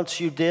balance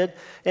you did.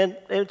 And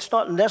it's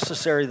not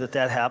necessary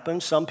that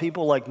happens. Some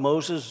people, like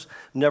Moses,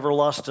 never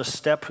lost a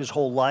step his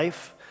whole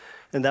life,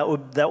 and that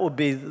would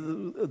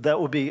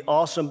be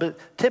awesome. But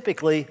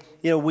typically,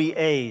 we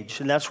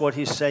age, and that's what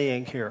he's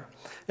saying here.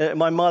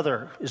 My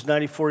mother is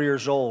 94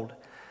 years old,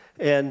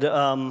 and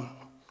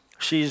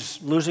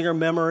she's losing her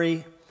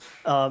memory.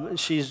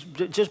 She's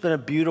just been a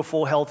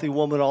beautiful, healthy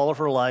woman all of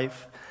her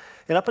life.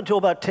 And up until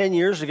about 10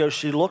 years ago,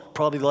 she looked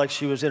probably like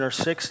she was in her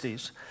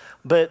 60s.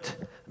 But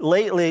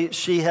lately,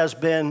 she has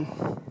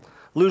been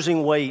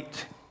losing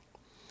weight.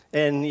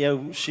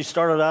 And, she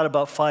started out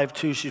about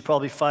 5'2". She's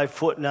probably 5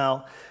 foot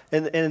now.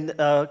 And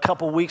a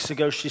couple weeks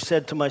ago, she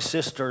said to my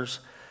sisters,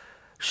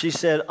 she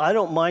said, I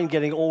don't mind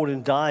getting old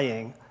and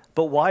dying,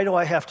 but why do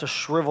I have to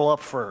shrivel up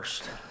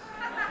first?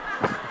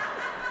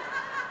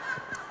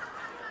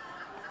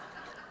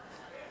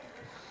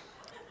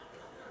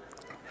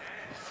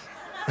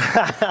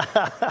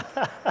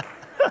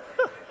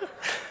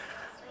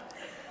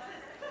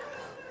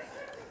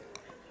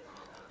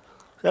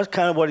 That's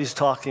kind of what he's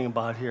talking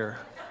about here.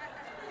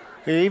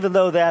 Even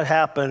though that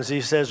happens,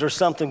 he says there's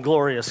something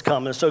glorious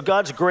coming. So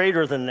God's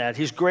greater than that.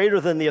 He's greater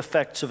than the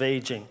effects of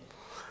aging.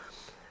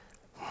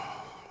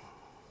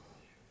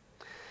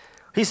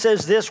 He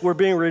says this, we're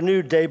being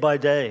renewed day by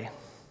day.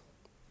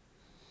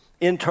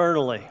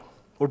 Internally,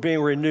 we're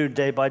being renewed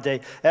day by day.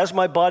 As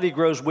my body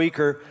grows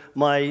weaker,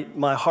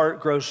 my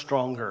heart grows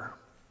stronger.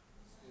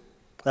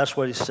 That's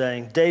what he's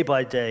saying. Day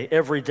by day,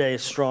 every day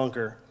is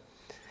stronger.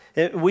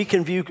 We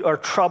can view our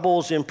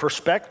troubles in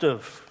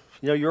perspective.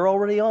 You're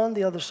already on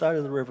the other side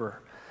of the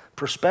river.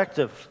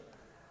 Perspective.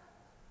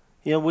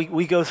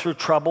 We go through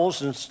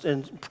troubles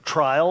and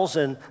trials,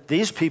 and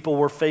these people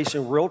were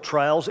facing real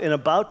trials and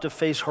about to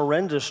face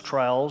horrendous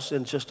trials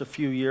in just a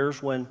few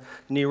years when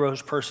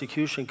Nero's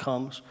persecution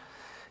comes.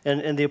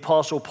 And the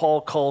Apostle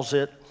Paul calls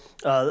it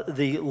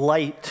the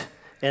light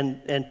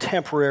and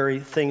temporary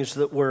things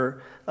that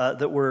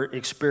we're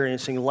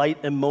experiencing, light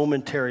and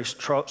momentary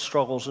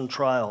struggles and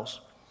trials.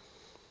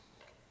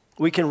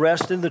 We can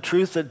rest in the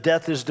truth that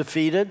death is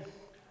defeated.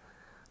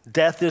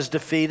 Death is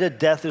defeated.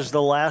 Death is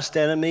the last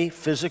enemy.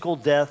 Physical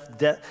death,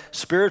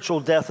 spiritual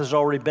death has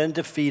already been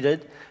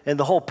defeated. And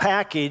the whole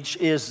package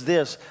is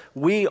this.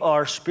 We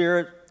are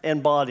spirit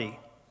and body.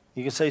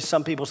 You can say,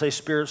 some people say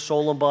spirit,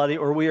 soul, and body,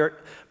 or we are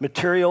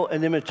material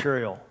and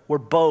immaterial. We're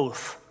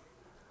both.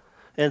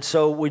 And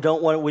so we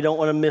don't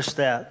want to miss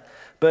that.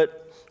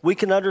 But we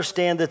can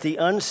understand that the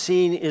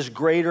unseen is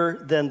greater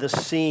than the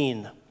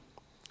seen.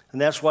 And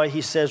that's why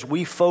he says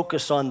we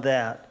focus on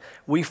that.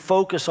 We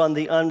focus on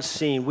the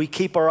unseen. We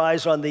keep our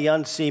eyes on the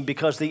unseen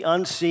because the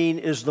unseen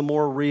is the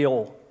more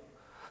real.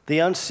 The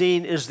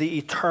unseen is the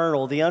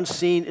eternal. The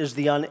unseen is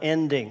the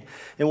unending.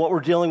 And what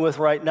we're dealing with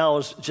right now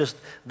is just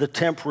the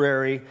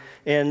temporary.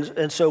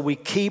 And so we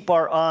keep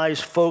our eyes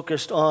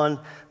focused on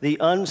the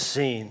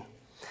unseen.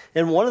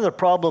 And one of the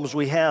problems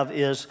we have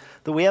is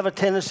that we have a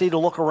tendency to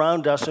look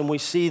around us and we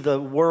see the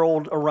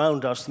world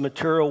around us, the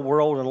material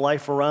world and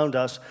life around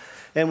us,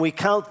 and we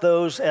count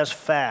those as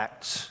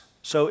facts.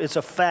 So it's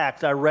a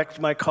fact. I wrecked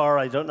my car.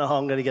 I don't know how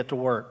I'm going to get to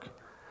work.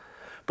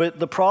 But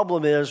the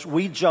problem is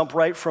we jump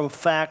right from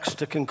facts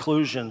to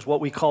conclusions,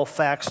 what we call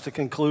facts to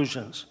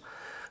conclusions.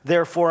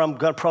 Therefore, I'm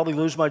going to probably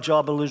lose my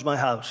job and lose my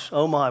house.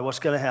 Oh my, what's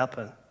going to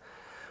happen?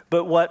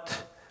 But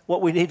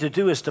what we need to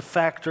do is to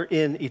factor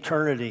in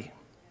eternity.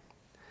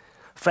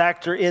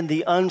 Factor in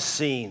the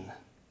unseen.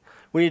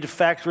 We need to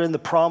factor in the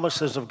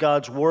promises of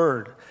God's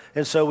word.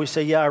 And so we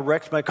say, yeah, I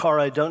wrecked my car.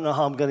 I don't know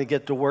how I'm going to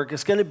get to work.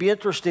 It's going to be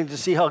interesting to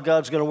see how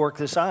God's going to work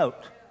this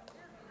out.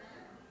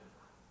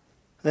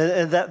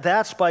 And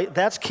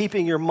that's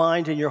keeping your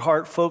mind and your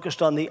heart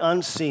focused on the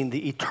unseen,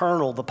 the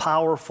eternal, the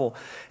powerful.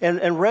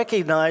 And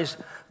recognize,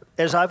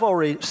 as I've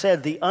already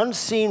said, the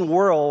unseen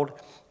world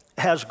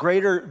has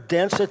greater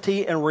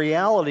density and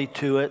reality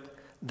to it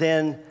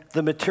than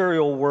the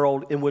material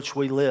world in which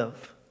we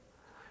live.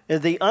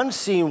 And the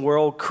unseen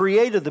world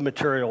created the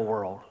material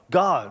world.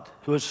 God,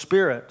 who is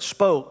spirit,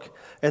 spoke,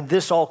 and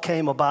this all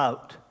came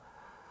about.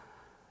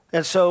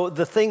 And so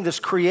the thing that's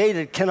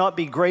created cannot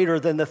be greater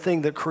than the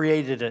thing that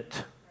created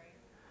it.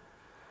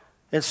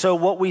 And so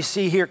what we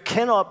see here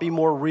cannot be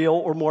more real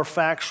or more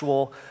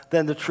factual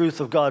than the truth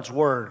of God's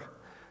word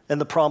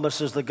and the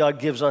promises that God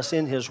gives us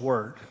in his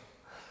word.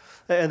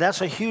 And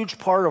that's a huge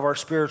part of our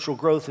spiritual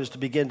growth, is to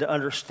begin to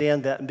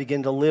understand that and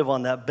begin to live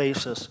on that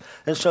basis.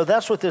 And so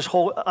that's what this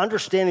whole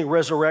understanding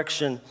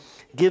resurrection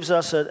gives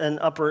us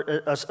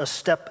a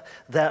step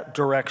that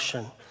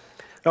direction.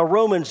 Now,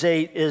 Romans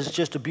 8 is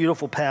just a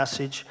beautiful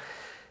passage.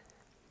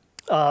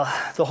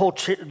 The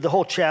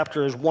whole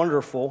chapter is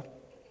wonderful.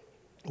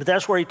 But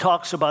that's where he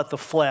talks about the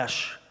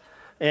flesh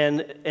and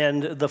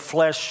the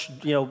flesh,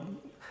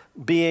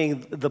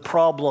 being the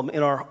problem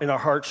in our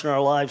hearts and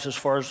our lives as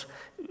far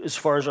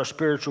as our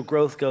spiritual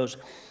growth goes.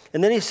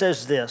 And then he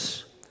says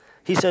this.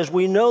 He says,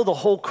 we know the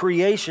whole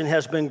creation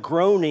has been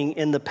groaning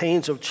in the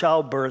pains of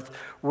childbirth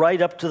right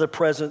up to the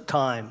present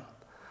time.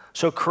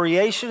 So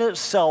creation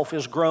itself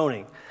is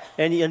groaning.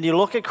 And you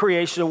look at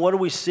creation, and what do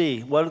we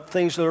see? What are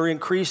things that are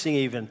increasing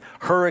even?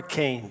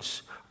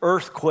 Hurricanes,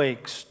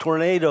 earthquakes,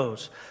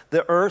 tornadoes.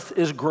 The earth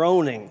is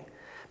groaning.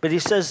 But he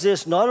says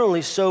this, not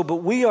only so, but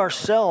we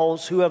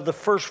ourselves who have the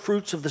first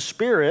fruits of the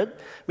Spirit,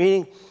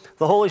 meaning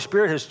the Holy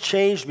Spirit has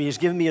changed me, he's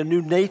given me a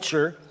new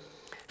nature.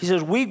 He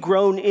says, we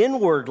groan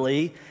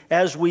inwardly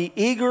as we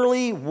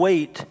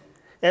wait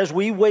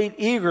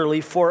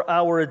eagerly for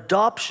our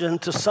adoption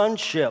to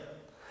sonship.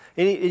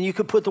 And you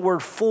could put the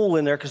word full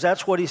in there, because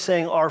that's what he's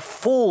saying, our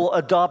full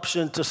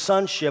adoption to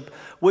sonship,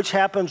 which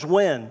happens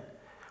when?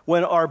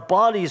 When our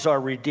bodies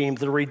are redeemed,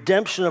 the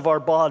redemption of our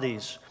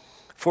bodies.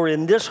 For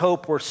in this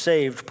hope we're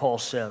saved, Paul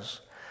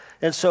says.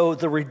 And so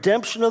the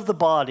redemption of the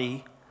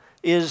body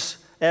is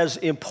as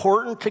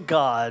important to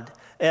God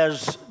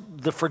as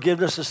the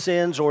forgiveness of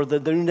sins or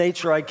the new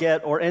nature I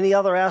get or any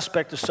other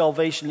aspect of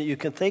salvation that you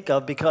can think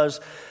of,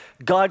 because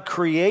God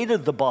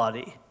created the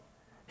body.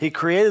 He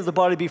created the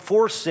body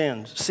before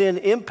sin. Sin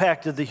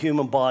impacted the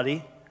human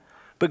body,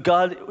 but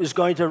God is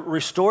going to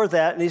restore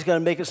that, and he's going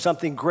to make it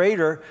something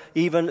greater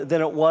even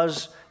than it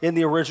was in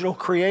the original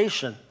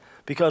creation,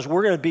 because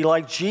we're going to be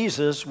like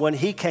Jesus when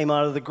he came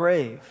out of the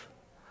grave.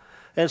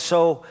 And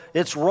so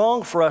it's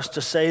wrong for us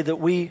to say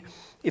that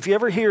if you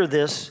ever hear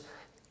this,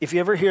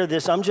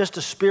 I'm just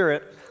a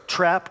spirit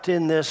trapped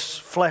in this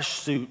flesh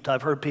suit.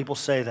 I've heard people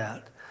say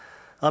that.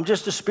 I'm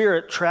just a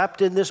spirit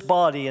trapped in this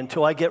body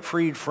until I get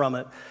freed from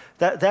it.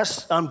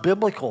 That's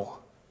unbiblical.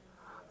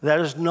 That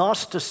is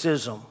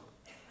Gnosticism.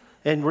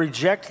 And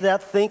reject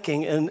that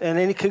thinking, and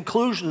any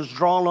conclusions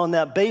drawn on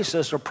that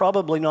basis are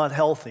probably not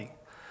healthy.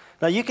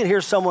 Now, you can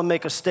hear someone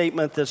make a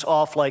statement that's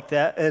off like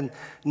that, and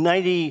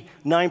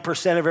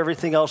 99% of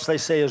everything else they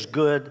say is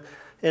good.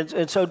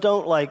 And so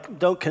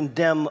don't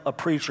condemn a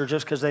preacher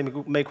just because they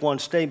make one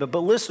statement,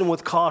 but listen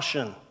with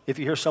caution if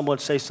you hear someone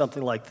say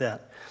something like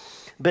that.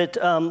 But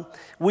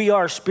we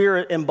are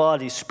spirit and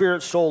body,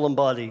 spirit, soul, and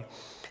body.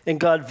 And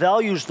God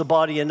values the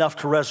body enough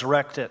to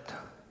resurrect it.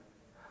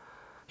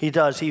 He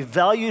does. He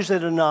values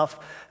it enough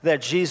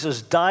that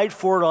Jesus died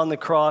for it on the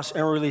cross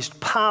and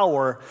released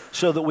power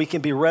so that we can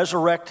be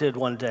resurrected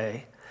one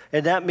day.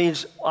 And that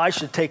means I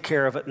should take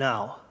care of it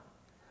now.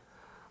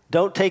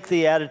 Don't take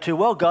the attitude,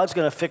 well, God's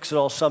going to fix it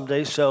all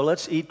someday, so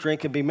let's eat,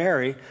 drink, and be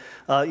merry.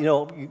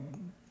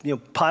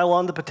 Pile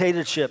on the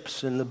potato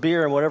chips and the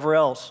beer and whatever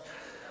else.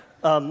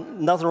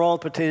 Nothing wrong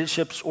with potato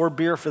chips or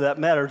beer for that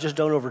matter. Just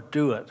don't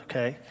overdo it,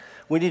 okay?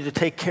 We need to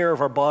take care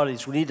of our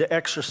bodies. We need to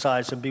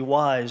exercise and be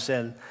wise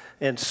and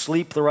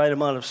sleep the right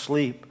amount of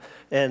sleep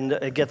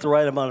and get the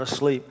right amount of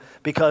sleep,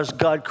 because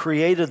God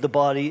created the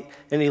body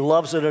and he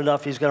loves it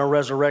enough, he's going to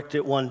resurrect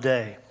it one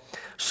day.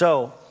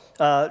 So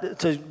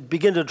to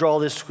begin to draw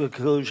this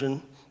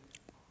conclusion,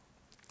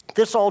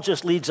 this all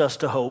just leads us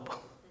to hope.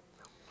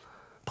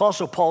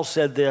 Apostle Paul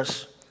said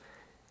this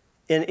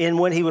in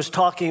when he was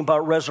talking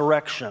about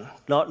resurrection,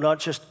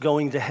 not just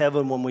going to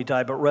heaven when we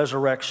die, but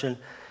resurrection.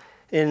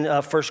 In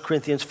 1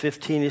 Corinthians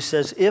 15, he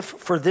says, if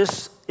for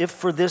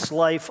this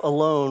life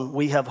alone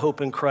we have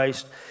hope in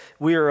Christ,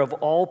 we are of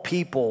all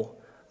people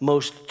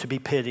most to be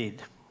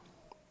pitied.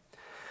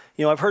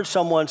 I've heard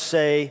someone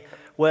say,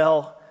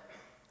 well,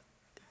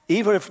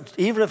 even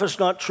if it's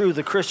not true,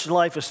 the Christian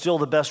life is still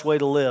the best way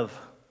to live.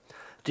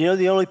 Do you know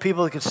the only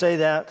people that could say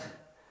that?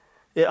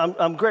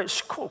 I'm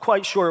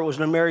quite sure it was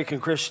an American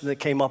Christian that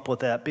came up with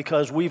that,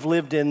 because we've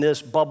lived in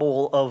this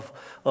bubble of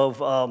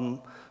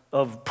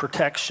of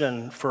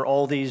protection for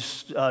all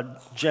these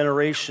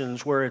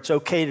generations where it's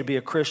okay to be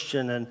a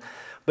Christian.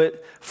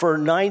 But for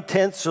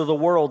 9/10 of the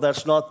world,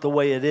 that's not the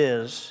way it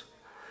is.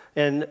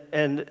 And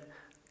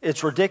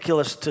it's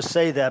ridiculous to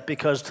say that,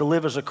 because to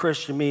live as a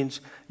Christian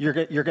means you're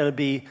going to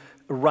be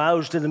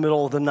roused in the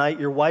middle of the night,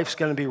 your wife's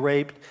going to be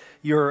raped,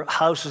 your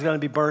house is going to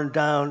be burned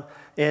down,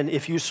 and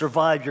if you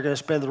survive, you're going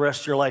to spend the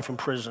rest of your life in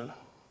prison.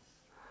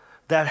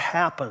 That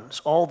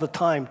happens all the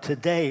time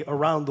today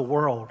around the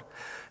world.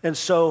 And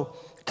so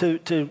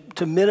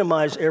to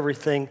minimize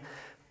everything,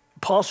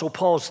 Apostle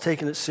Paul is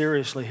taking it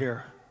seriously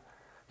here.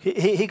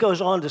 He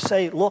goes on to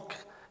say, look,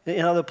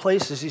 in other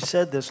places he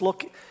said this,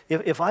 look,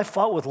 if I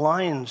fought with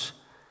lions,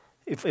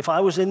 if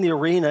I was in the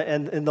arena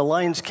and the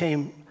lions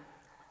came,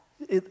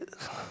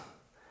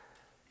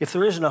 if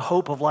there isn't a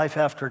hope of life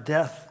after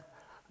death,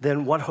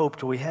 then what hope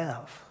do we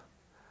have?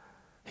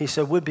 He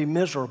said, we'd be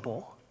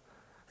miserable.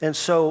 And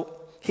so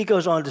he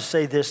goes on to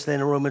say this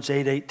then in Romans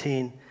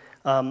 8:18.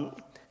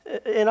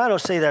 And I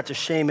don't say that to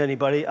shame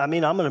anybody. I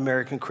mean, I'm an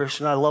American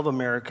Christian. I love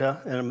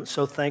America, and I'm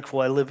so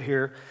thankful I live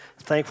here,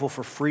 thankful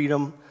for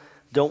freedom.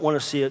 Don't want to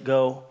see it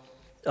go.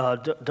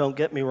 Don't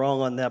get me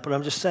wrong on that. But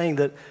I'm just saying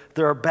that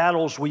there are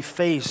battles we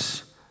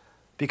face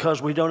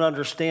because we don't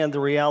understand the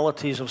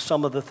realities of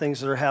some of the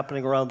things that are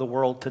happening around the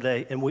world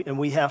today. And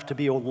we have to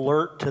be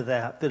alert to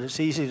that it's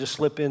easy to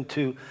slip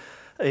into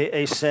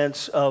a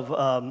sense of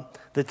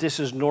that this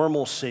is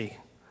normalcy.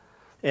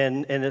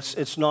 And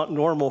it's not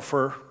normal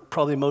for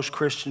probably most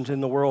Christians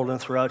in the world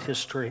and throughout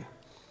history.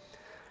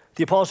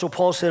 The Apostle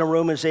Paul said in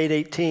Romans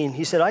 8:18,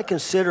 he said, I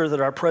consider that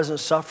our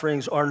present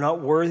sufferings are not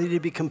worthy to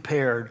be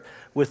compared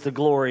with the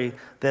glory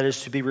that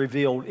is to be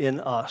revealed in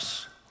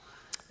us.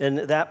 And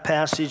that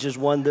passage is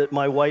one that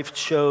my wife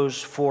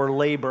chose for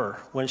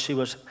labor when she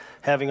was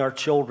having our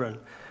children.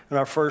 And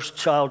our first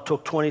child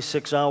took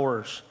 26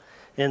 hours.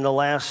 And the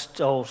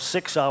last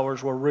 6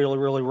 hours were really,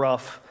 really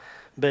rough.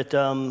 But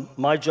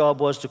my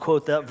job was to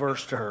quote that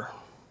verse to her.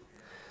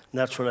 And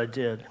that's what I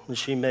did. And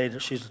she made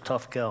it. She's a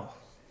tough gal.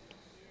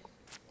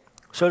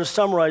 So to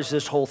summarize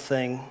this whole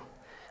thing,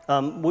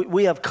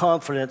 we have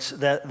confidence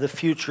that the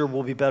future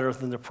will be better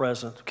than the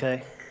present,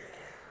 okay?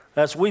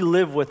 We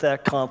live with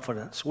that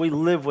confidence. We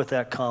live with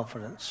that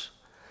confidence.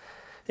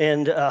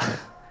 And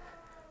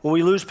when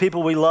we lose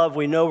people we love,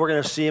 we know we're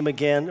going to see them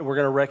again, and we're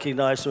going to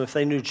recognize them. If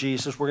they knew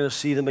Jesus, we're going to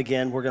see them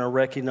again. We're going to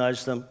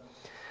recognize them.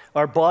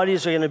 Our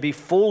bodies are going to be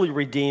fully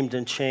redeemed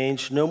and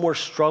changed. No more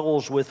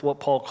struggles with what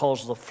Paul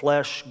calls the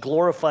flesh.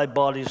 Glorified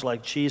bodies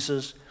like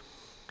Jesus.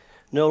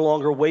 No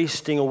longer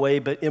wasting away,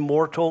 but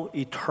immortal,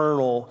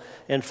 eternal,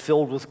 and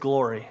filled with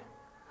glory.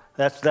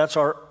 That's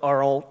our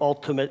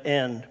ultimate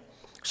end.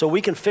 So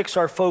we can fix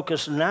our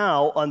focus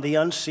now on the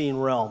unseen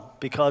realm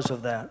because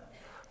of that.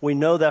 We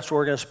know that's where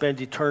we're going to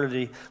spend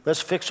eternity.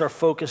 Let's fix our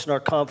focus and our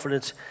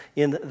confidence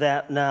in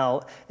that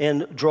now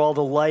and draw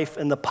the life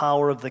and the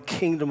power of the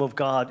kingdom of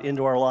God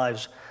into our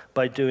lives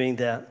by doing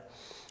that.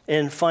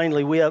 And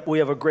finally, we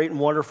have a great and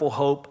wonderful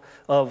hope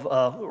of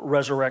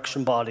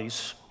resurrection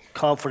bodies,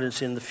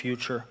 confidence in the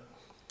future.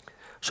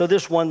 So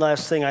this one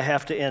last thing I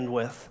have to end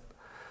with.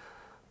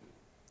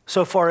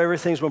 So far,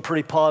 everything's been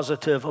pretty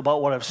positive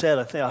about what I've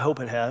said. I hope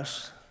it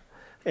has.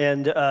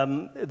 And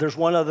there's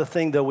one other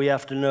thing that we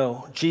have to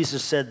know.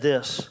 Jesus said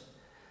this.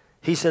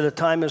 He said, a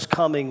time is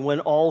coming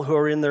when all who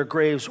are in their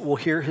graves will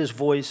hear his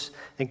voice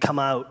and come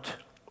out.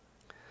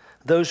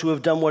 Those who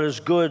have done what is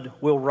good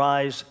will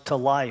rise to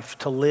life,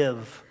 to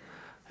live.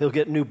 They'll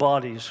get new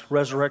bodies,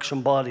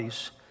 resurrection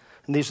bodies.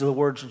 And these are the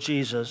words of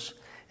Jesus.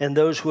 And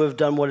those who have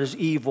done what is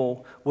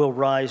evil will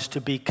rise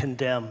to be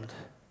condemned.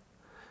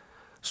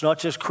 It's not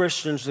just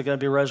Christians that are going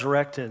to be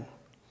resurrected.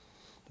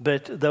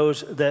 But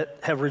those that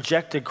have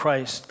rejected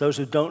Christ, those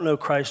who don't know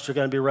Christ, are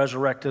going to be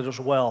resurrected as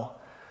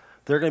well.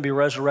 They're going to be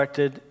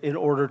resurrected in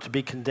order to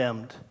be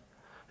condemned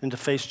and to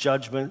face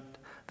judgment.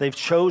 They have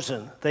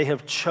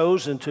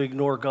chosen to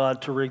ignore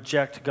God, to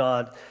reject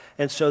God.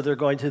 And so they're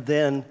going to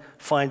then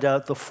find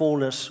out the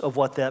fullness of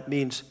what that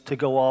means to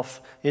go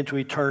off into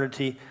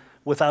eternity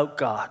without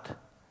God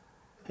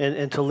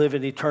and to live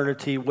in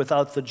eternity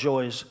without the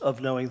joys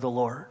of knowing the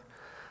Lord.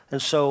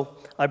 And so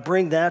I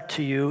bring that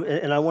to you,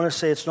 and I want to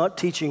say it's not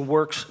teaching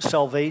works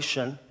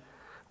salvation.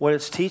 What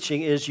it's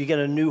teaching is you get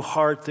a new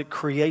heart that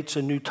creates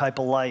a new type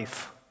of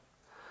life.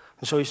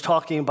 And so he's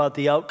talking about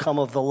the outcome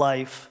of the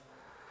life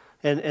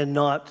and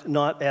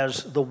not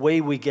as the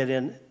way we get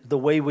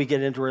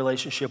into a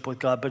relationship with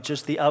God, but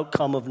just the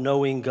outcome of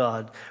knowing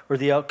God or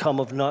the outcome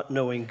of not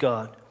knowing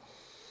God.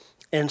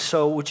 And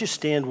so would you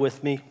stand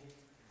with me?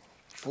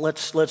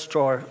 Let's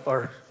draw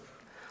our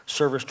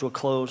service to a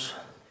close.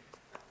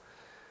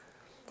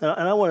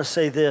 And I want to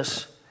say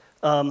this.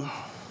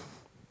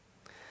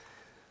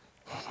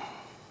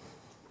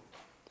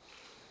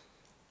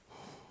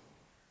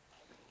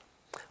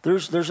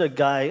 There's a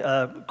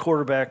guy,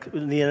 quarterback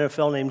in the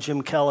NFL named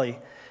Jim Kelly,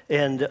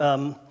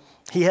 and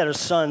he had a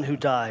son who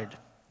died.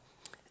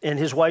 And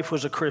his wife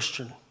was a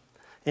Christian.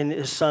 And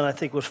his son, I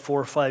think, was 4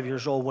 or 5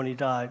 years old when he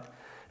died.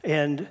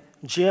 And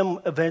Jim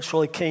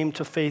eventually came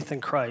to faith in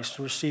Christ,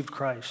 received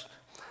Christ.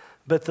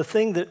 But the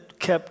thing that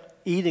kept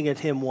eating at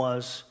him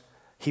was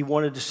he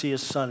wanted to see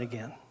his son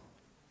again.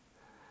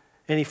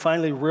 And he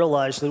finally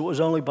realized that it was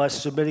only by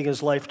submitting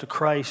his life to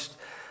Christ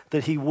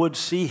that he would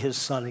see his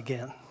son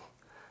again.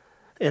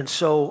 And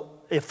so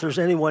if there's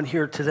anyone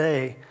here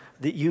today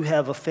that you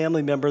have a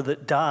family member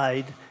that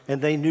died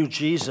and they knew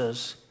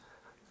Jesus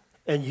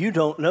and you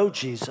don't know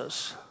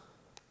Jesus,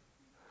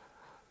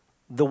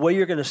 the way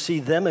you're going to see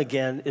them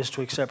again is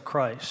to accept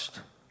Christ.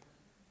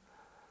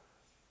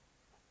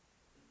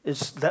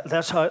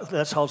 That's how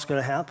it's going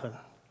to happen.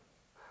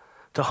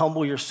 To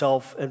humble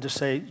yourself and to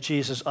say,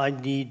 Jesus, I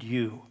need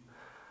you.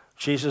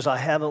 Jesus, I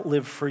haven't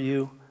lived for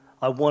you.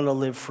 I want to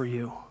live for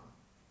you.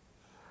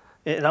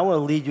 And I want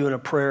to lead you in a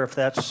prayer if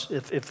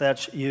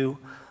that's you.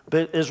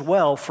 But as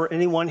well, for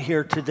anyone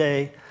here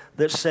today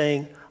that's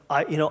saying,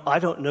 I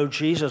don't know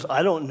Jesus.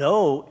 I don't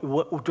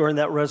know during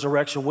that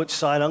resurrection which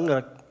side I'm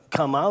going to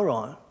come out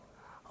on.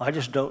 I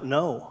just don't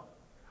know.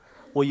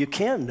 Well, you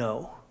can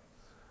know.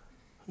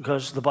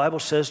 Because the Bible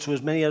says to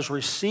as many as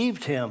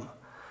received him,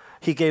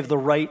 he gave the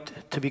right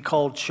to be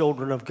called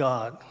children of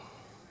God.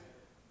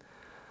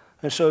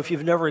 And so if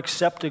you've never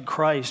accepted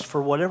Christ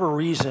for whatever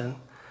reason,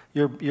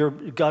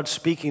 God's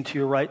speaking to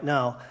you right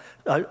now,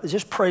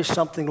 just pray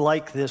something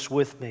like this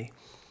with me.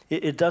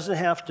 It doesn't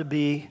have to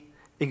be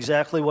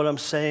exactly what I'm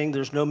saying.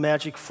 There's no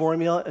magic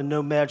formula and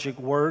no magic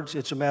words.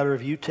 It's a matter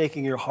of you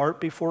taking your heart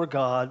before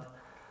God.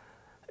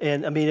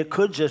 And I mean, it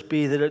could just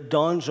be that it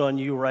dawns on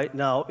you right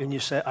now and you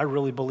say, I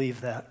really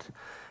believe that.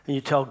 And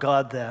you tell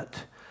God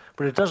that.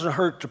 But it doesn't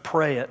hurt to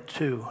pray it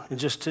too.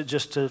 And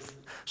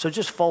so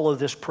just follow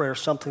this prayer,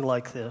 something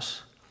like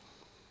this.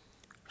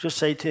 Just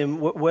say to him,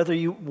 whether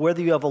you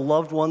have a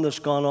loved one that's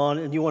gone on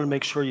and you want to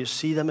make sure you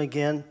see them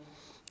again,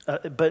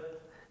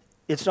 but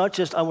it's not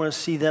just I want to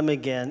see them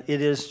again.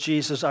 It is,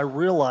 Jesus, I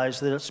realize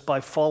that it's by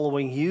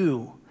following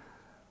you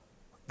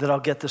that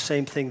I'll get the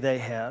same thing they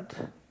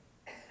had.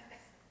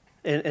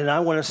 And I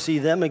want to see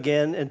them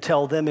again and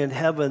tell them in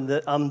heaven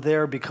that I'm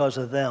there because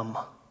of them.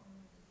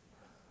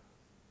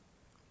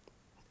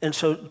 And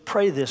so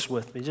pray this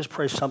with me. Just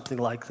pray something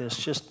like this.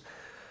 Just,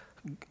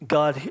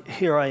 God,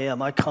 here I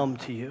am. I come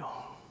to you.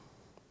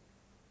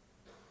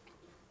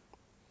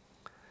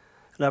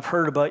 And I've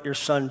heard about your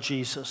son,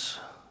 Jesus.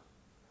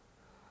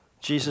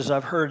 Jesus,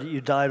 I've heard that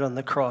you died on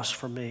the cross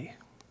for me.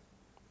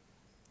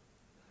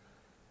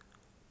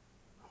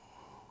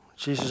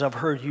 Jesus, I've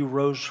heard you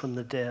rose from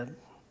the dead.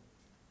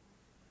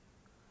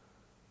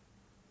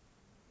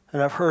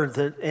 And I've heard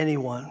that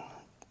anyone,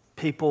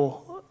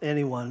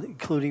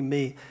 including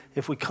me,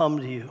 if we come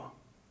to you,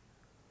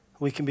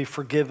 we can be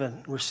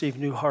forgiven, receive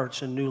new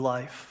hearts and new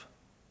life.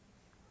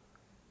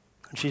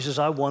 And Jesus,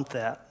 I want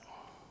that.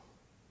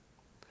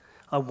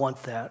 I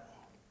want that.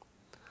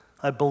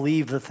 I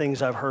believe the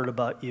things I've heard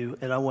about you,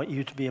 and I want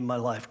you to be in my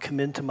life. Come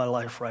into my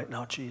life right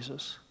now,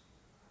 Jesus.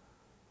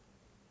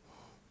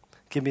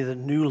 Give me the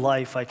new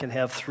life I can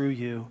have through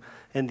you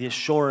and the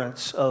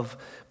assurance of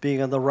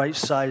being on the right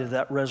side of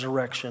that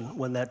resurrection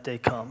when that day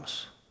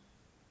comes.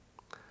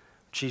 In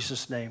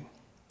Jesus' name,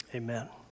 amen.